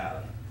IDEs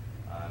have,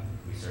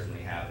 we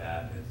certainly have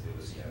that. It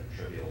was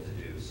trivial to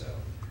do so,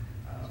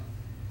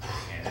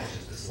 and it's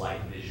just a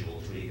slight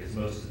visual tweak, as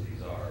most of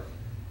these are.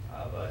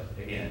 But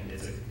again,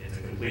 it's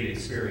a complete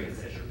experience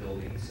that you're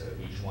building, so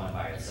each one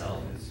by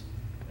itself is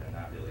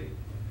not really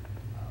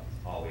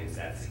always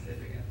that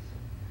significant.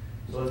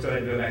 So let's go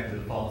ahead and go back to the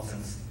default.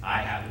 Since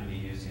I happen to be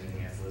using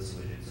enhanced list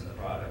widgets in the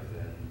product,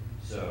 then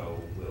so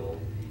will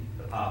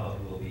the pop-up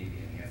will be the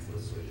enhanced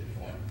list widget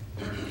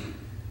form.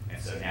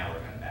 And so now we're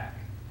kind of back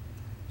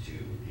to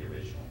the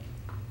original.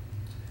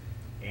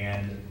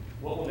 And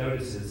what we'll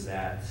notice is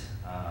that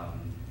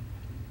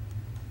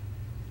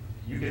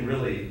you can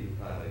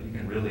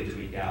really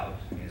tweak out,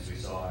 as we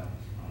saw on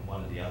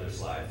one of the other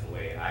slides, the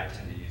way I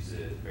tend to use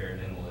a very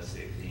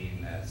minimalistic theme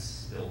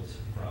that's built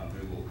from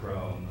Google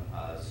Chrome.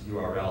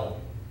 URL,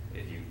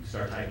 if you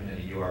start typing in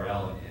a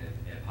URL and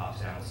it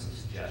pops down with some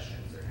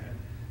suggestions, they're kind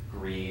of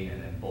green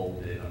and then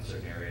bolded on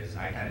certain areas.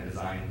 And I kind of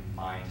designed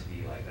mine to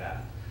be like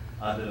that.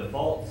 The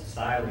default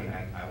styling,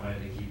 I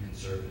wanted to keep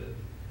conservative.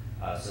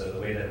 So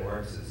the way that it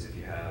works is if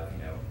you have,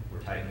 we're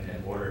typing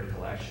in ordered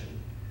collection.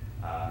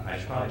 I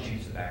should probably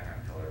change the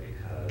background color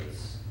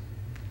because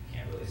you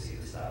can't really see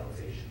the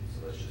stylization.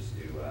 So let's just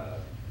do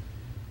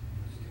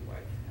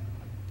white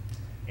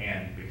for now.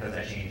 And because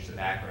I changed the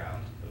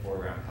background, the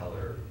foreground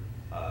color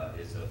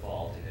is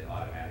default, and it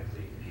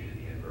automatically computed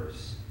the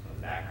inverse of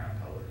the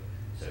background color.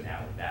 So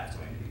now that's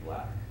going to be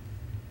black.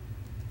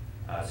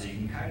 So you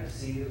can kind of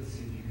see, let's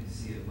see if you can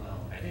see it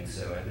well. I think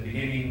so. At the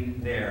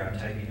beginning there, I'm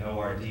typing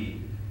ORD,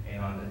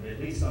 and on the, at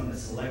least on the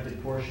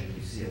selected portion,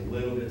 you see a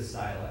little bit of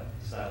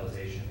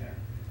stylization there.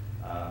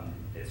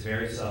 It's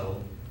very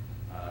subtle.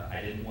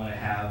 I didn't want to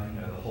have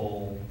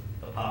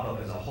the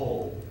pop-up as a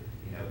whole,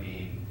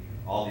 being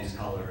all these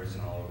colors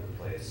and all over the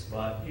place,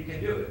 but you can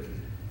do it.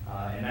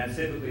 And that's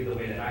typically the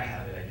way that I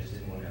have it. I just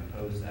didn't want to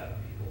impose that on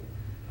people,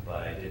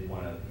 but I did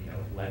want to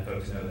let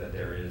folks know that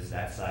there is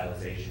that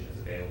stylization is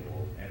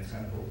available, and it's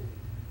kind of cool.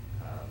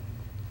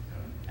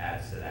 Kind of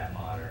adds to that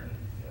modern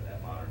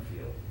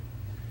feel.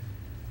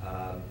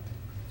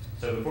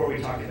 So before we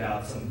talk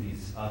about some of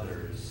these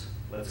others,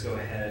 let's go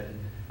ahead.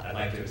 I'd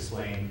like to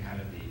explain kind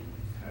of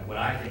what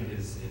I think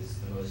is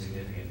the most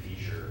significant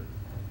feature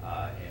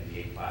in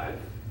the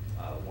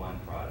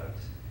 8.5.1 product,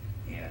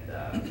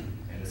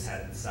 and this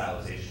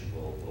stylization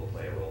will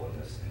play a role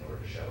in this in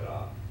order to show it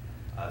off.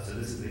 So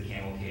this is the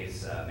camel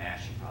case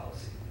matching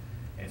policy.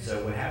 And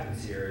so what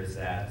happens here is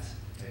that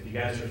if you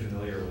guys are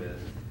familiar with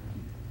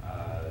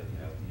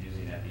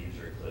using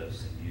NetBeans or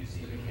Eclipse and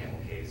using the camel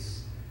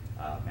case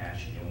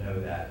matching, you'll know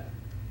that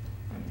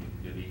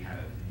you'll be kind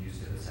of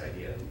used to this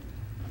idea.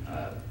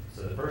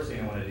 So the first thing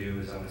I want to do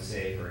is I want to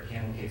say for a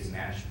camel case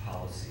match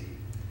policy,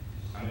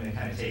 I'm going to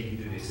kind of take you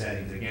through these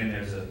settings. Again,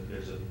 there's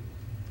a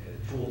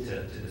tool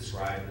to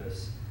describe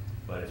this,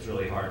 but it's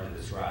really hard to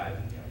describe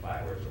in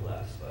 5 words or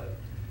less. But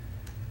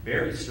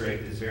very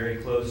strict is very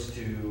close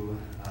to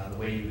the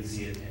way you would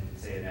see it in,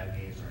 say, a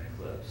NetBeans or an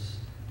Eclipse.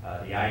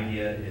 The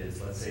idea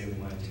is, let's say we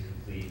want to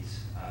complete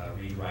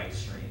read-write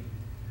stream.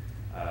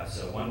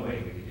 So one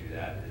way we could do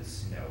that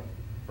is,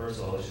 first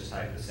of all, let's just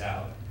type this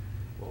out.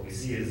 What we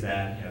see is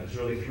that there's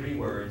really 3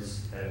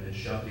 words that have been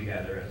shoved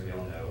together, as we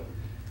all know,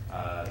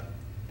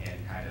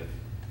 and kind of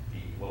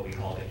what we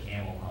call the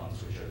camel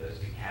humps, which are the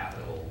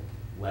capital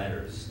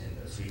letters in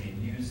this. We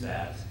can use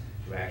that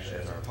to actually,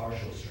 as our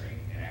partial string,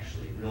 and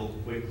actually real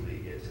quickly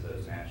get to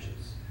those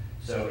matches.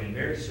 So in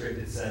very strict,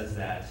 it says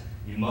that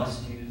you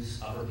must use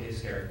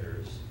uppercase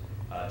characters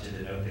to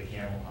denote the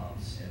camel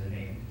humps in the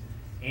name,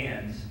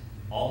 and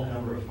all the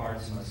number of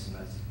parts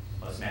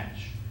must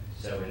match.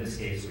 So in this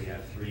case, we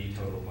have 3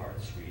 total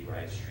parts: read,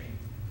 write, stream.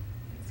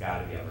 It's got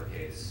to be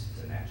uppercase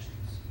to match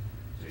these.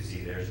 So we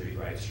see there's read,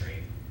 write,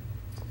 stream.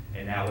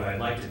 And now what I'd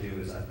like to do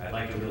is I'd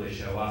like to really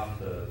show off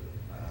to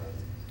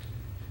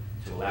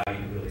allow you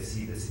to really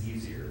see this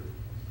easier,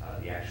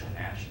 the actual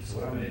matching. So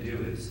what I'm going to do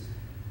is,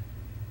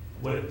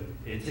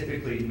 it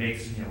typically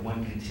makes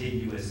one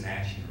continuous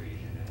matching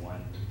region and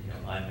one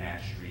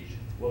unmatched region.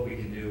 What we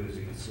can do is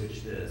we can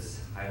switch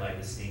this, highlight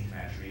distinct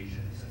match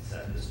regions, and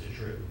set this to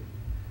true.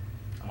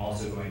 I'm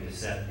also going to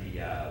set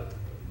the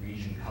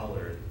region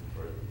color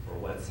for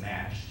what's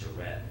matched to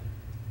red.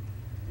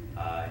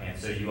 And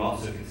so you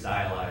also can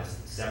stylize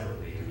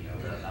separately,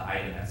 the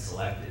item that's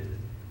selected,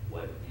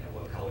 what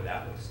color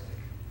that looks like.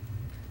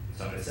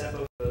 So I'm going to set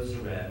both of those to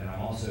red, and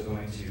I'm also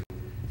going to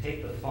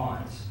take the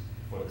font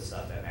for the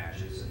stuff that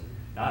matches and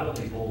not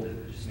only bold it,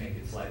 but just make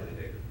it slightly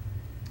bigger.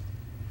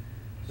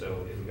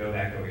 So if we go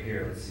back over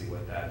here, let's see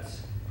what that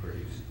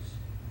produces.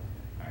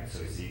 All right,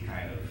 so we see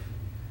kind of,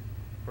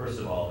 first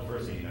of all, the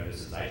first thing you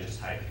notice is I just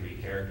typed 3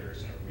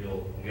 characters, and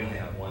we only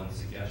have 1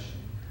 suggestion.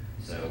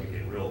 So we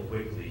can real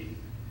quickly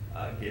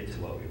get to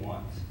what we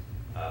want.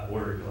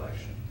 Order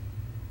collection.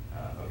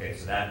 Okay,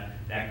 so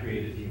that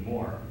created a few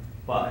more,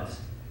 but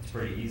it's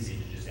pretty easy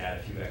to just add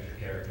a few extra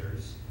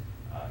characters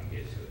and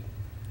get to it.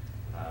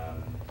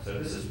 So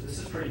this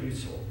is pretty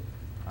useful.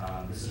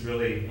 This is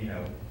really,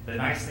 the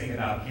nice thing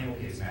about camel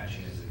case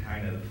matching is it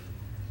kind of,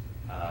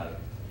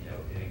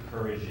 it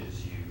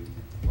encourages you,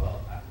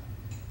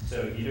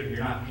 so you're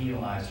not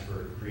penalized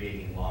for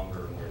creating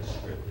longer, more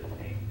descriptive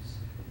names.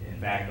 In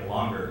fact, the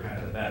longer, kind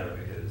of the better,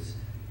 because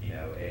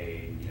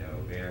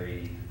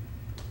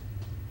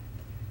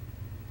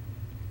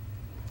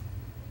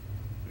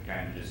would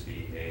kind of just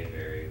be a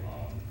very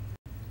long.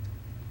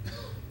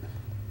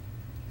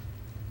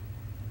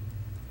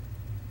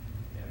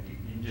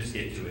 You just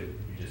get to it.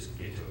 You just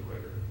get to it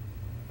quicker.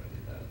 If I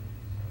did that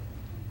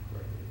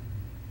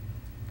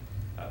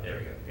correctly. There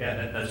we go.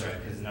 Yeah, that's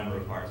right. Because the number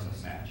of parts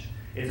must match.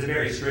 It's a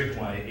very strict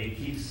one. It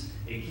keeps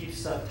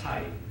stuff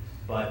tight,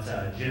 but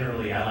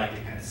generally I like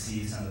to kind of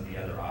see some of the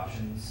other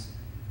options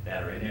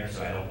that are in there,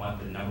 so I don't want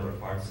the number of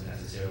parts to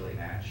necessarily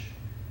match.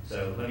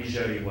 So let me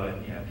show you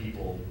what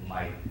people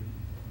might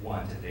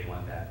want if they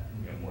want that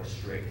more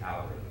strict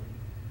algorithm.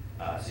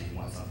 So you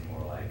want something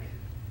more like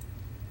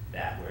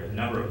that, where the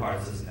number of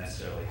parts doesn't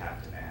necessarily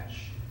have to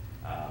match.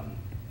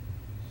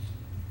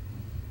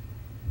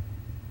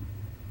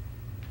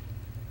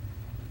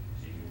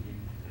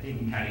 think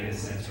you can kind of get a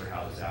sense for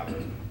how this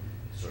algorithm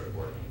is sort of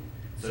working.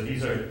 So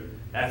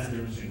that's the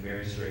difference between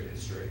very strict and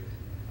strict.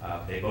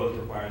 They both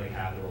require the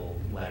capital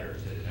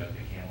letters to denote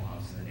the camel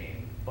humps in the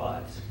name,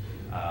 but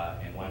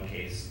in one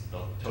case,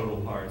 the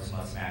total parts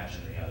must match,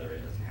 and in the other,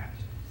 it doesn't have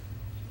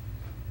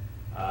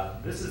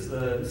to. This is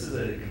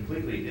a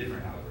completely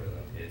different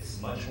algorithm. It's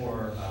much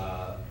more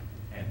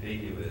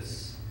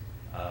ambiguous,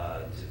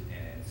 and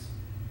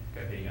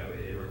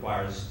it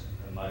requires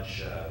a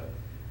much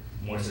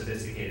more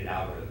sophisticated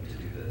algorithm to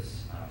do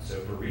this. So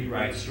for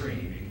read-write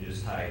stream, you can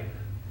just type,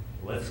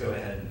 let's go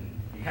ahead and,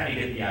 you kind of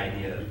get the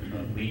idea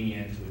of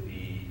lenient would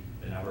be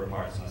the number of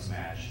parts must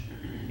match,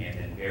 and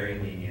then very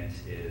lenient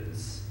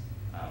is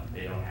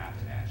they don't have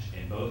to match.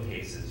 In both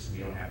cases, we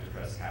don't have to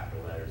press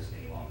capital letters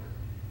any longer.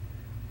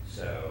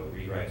 So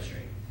read-write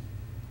stream,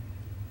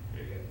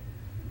 there you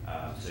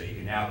go. So you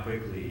can now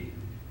quickly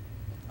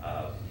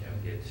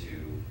get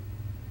to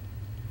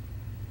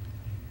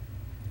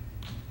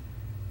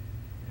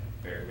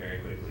very, very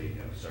quickly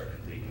start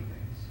completing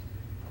things.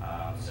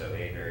 So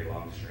a very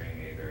long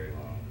string, a very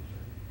long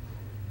string.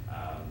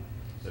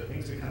 So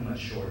things become much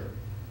shorter.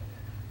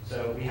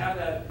 So we have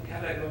that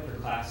going for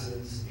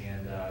classes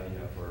and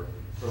for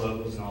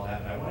locals and all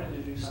that, but I wanted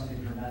to do something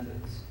for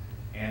methods.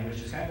 And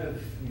which is kind of,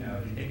 if you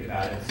think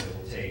about it, so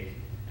we'll take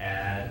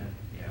add,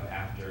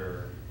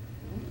 after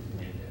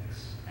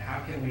index. Now how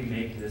can we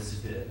make this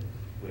fit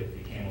with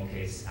the camel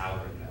case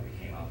algorithm that we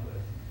came up with?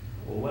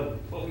 Well,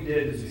 what we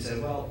did is we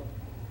said, well,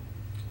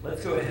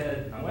 let's go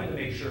ahead. I wanted to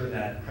make sure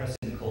that pressing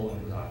the colon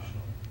was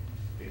optional,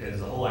 because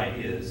the whole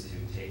idea is to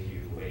take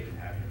you away from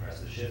having to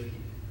press the shift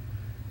key.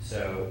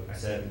 So I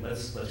said,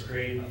 let's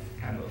create a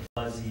kind of a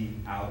fuzzy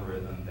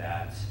algorithm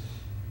that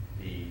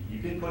you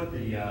can put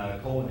the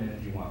colon in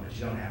if you want, but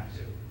you don't have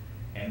to.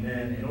 And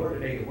then in order to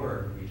make it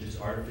work, we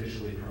just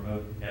artificially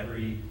promote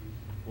every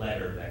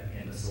letter that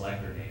in the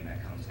selector name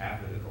that comes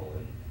after the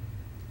colon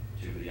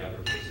to the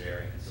uppercase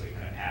variant. So we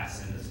kind of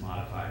pass in this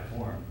modified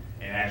form,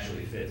 and it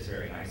actually fits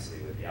very nicely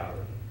with the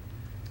algorithm.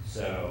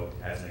 So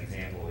as an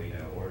example,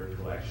 ordered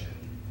collection,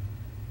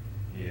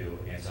 new,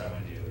 and so I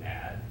want to do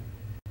add,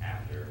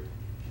 after,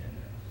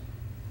 index.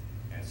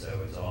 And so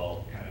it's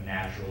all kind of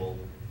natural,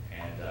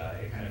 and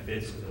it kind of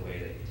fits with the way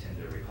that you tend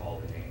to recall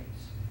the names.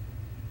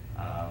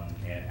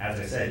 And as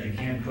I said, you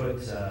can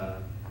put, you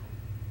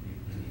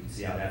can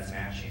see how that's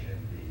matching, and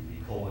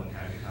the colon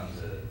kind of becomes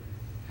a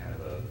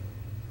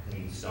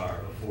clean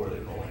star before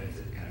the colon as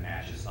it kind of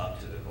matches up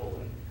to the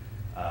colon.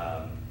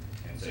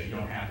 And so you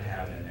don't have to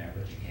have it in there,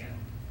 but you can.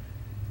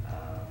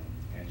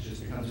 And it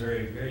just becomes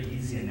very, very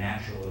easy and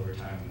natural over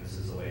time, and this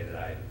is the way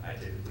that I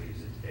typically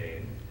use it today,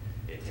 and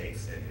it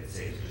saves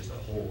just a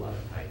whole lot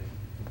of typing.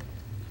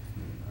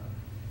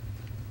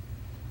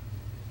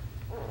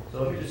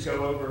 So let me just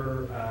go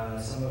over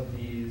some of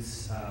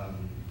these.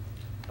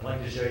 I'd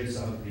like to show you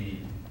some of the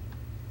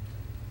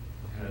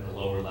kind of the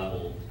lower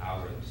level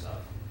algorithm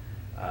stuff.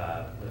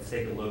 Let's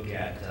take a look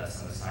at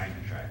some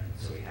assignment tracking.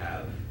 So we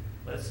have,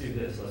 let's do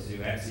this. Let's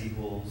do x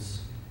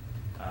equals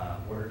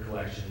order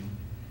collection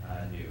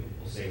new.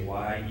 We'll say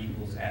y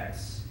equals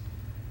x,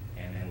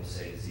 and then we'll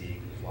say z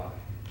equals y.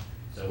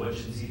 So what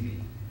should z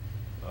be?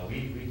 Well,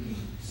 we can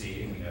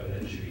see, and we know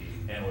that it should be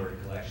an order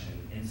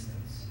collection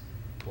instance.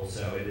 Well,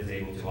 so it is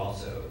able to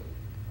also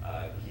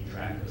keep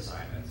track of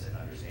assignments and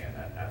understand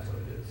that that's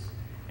what it is.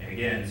 And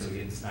again, so we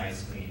get this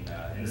nice clean,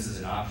 and this is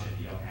an option.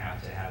 You don't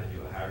have to have it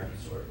do a hierarchy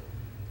sort,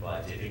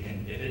 but if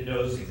it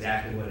knows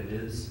exactly what it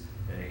is,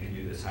 then it can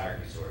do this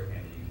hierarchy sort,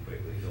 and you can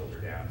quickly filter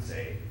down and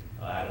say,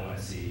 I don't want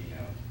to see,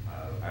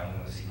 I only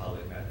want to see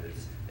public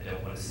methods. I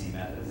don't want to see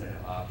methods that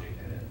have object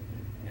in it.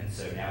 And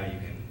so now you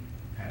can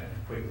kind of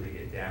quickly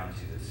get down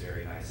to this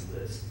very nice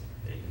list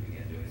that you can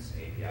begin doing some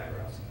API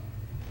browsing on.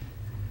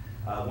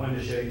 Wanted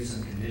to show you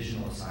some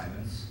conditional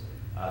assignments.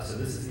 So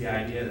this is the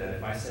idea that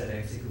if I said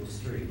x equals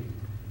 3,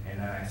 and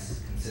then I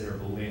consider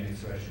Boolean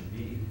expression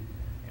b,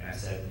 and I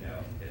said,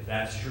 if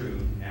that's true,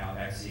 now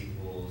x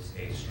equals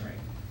a string.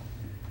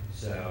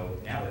 So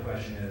now the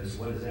question is,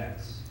 what is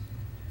x?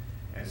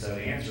 And so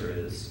the answer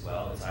is,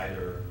 well, it's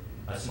either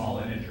a small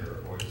integer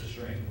or it's a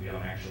string. We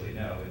don't actually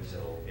know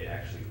until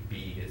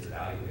b gets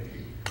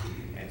evaluated.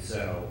 And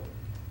so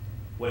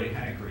what it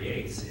kind of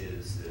creates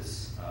is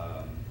this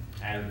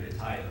aggregate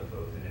type of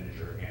both an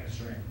integer and a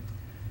string.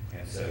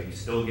 And so you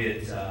still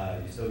get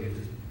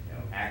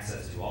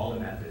access to all the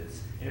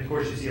methods. And of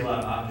course, you see a lot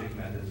of object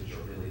methods, which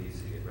are really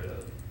easy to get rid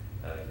of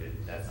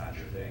if that's not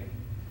your thing.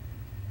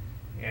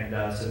 And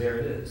so there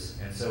it is.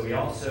 And so we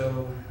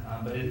also,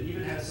 but it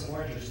even has some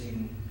more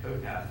interesting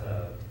code path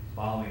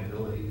following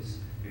abilities.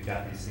 We've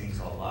got these things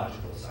called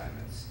logical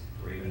assignments,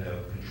 where even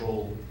though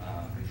control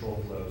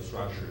flow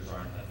structures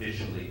aren't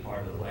officially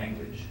part of the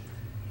language,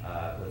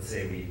 let's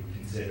say we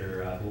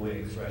consider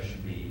Boolean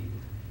expression b,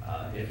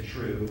 if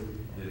true,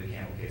 do the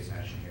camel case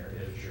matching here,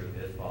 if true,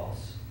 if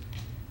false.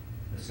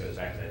 This goes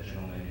back to that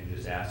gentleman who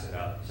just asked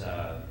about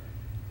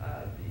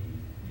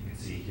you can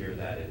see here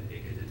that it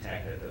could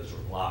detect that those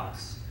were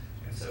blocks,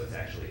 and so it's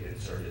actually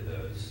inserted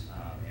those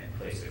and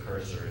placed a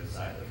cursor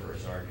inside the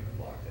first argument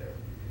block there.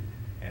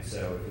 And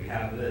so if we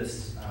have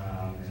this,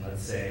 and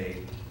let's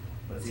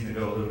even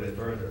go a little bit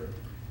further.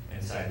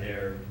 Inside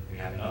there, we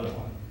have another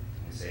one.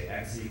 We say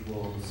x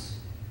equals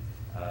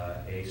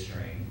a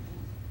string,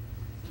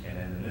 and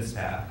then in this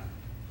path,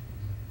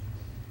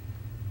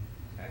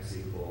 x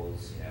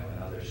equals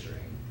another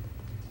string.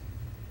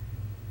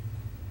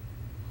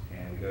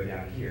 And we go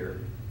down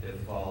here, if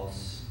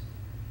false,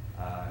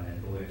 and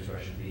then Boolean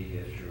expression B,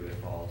 if true, if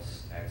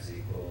false, x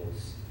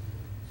equals.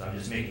 So I'm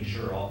just making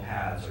sure all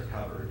paths are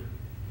covered.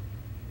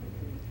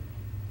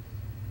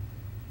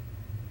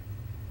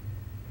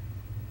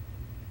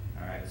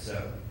 All right,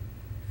 so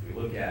if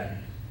we look at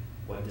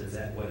what is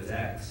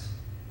x,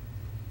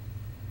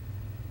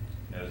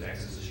 knows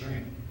x is a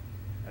string.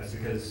 That's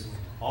because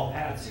all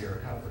paths here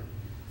are covered.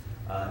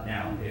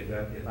 Now,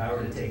 if I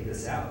were to take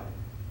this out,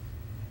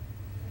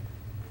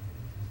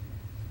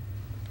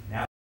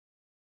 now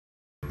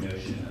the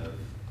notion of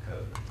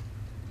code,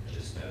 it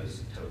just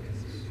knows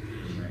tokens,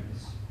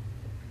 strings.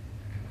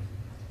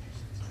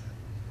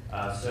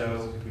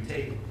 So if we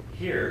take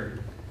here,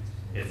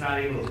 it's not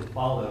able to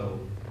follow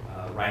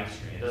right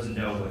string. It doesn't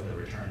know what the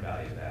return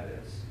value of that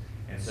is.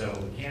 And so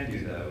what we can do,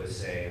 though, is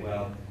say,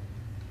 well,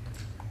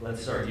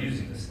 let's start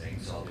using this thing.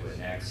 So I'll do a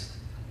next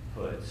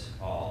put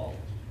all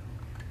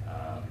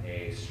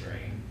a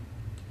string,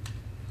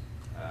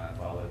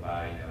 followed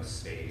by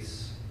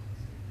space,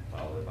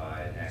 followed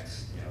by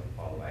next,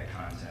 followed by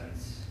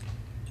contents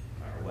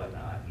or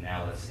whatnot.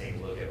 Now let's take a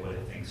look at what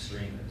it thinks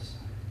stream is.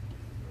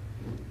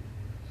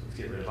 So let's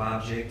get rid of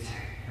object,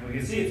 and we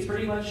can see it's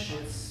pretty much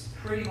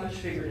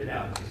figured it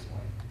out at this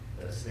point.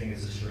 This thing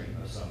is a string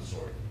of some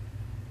sort.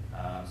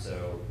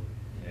 So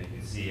you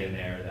can see in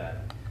there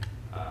that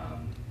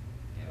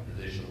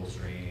positionable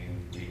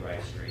string, read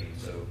write string.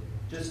 So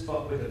just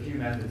with a few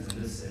methods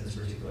in this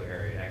particular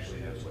area, it actually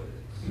knows what it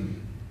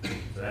is.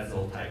 So that's the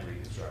whole type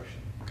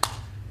reconstruction.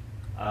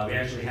 We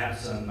actually have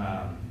some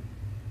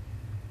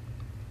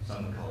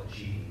would call it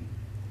cheating.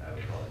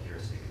 We call it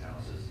heuristic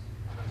analysis,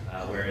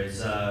 where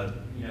it's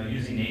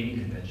using naming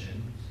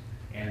conventions,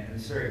 and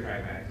it's very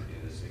pragmatic to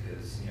do this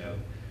because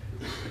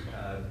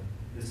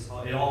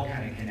it all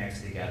kind of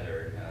connects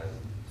together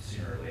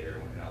sooner or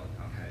later.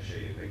 I'll kind of show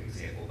you a quick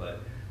example,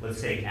 but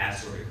let's take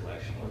as sorted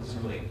collection. Well, it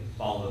doesn't really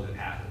follow the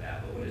path of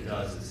that, but what it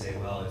does is say,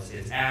 well, it's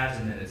as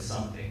and then it's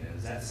something. And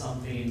is that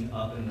something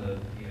up in the,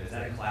 is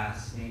that a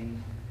class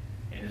name?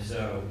 And if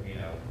so,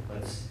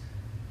 let's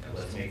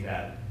make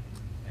that,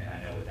 and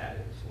I know what that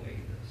is. We'll make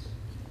it this.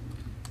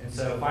 And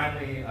so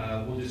finally,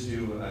 we'll just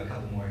do a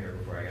couple more here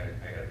before I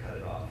gotta cut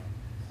it off.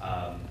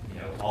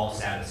 All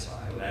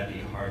satisfy. Well, that'd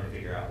be hard to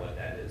figure out what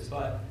that is,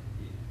 but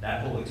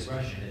that whole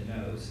expression it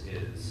knows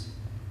is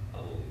a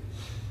Boolean.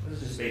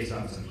 This is just based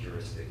on some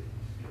heuristic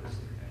things.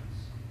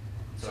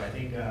 So I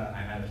think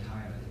I'm out of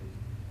time.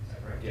 Is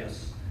that correct?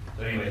 Yes.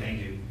 So anyway, thank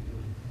you.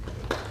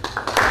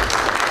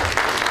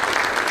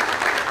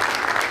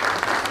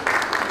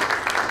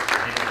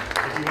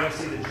 If you want to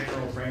see the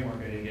general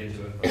framework,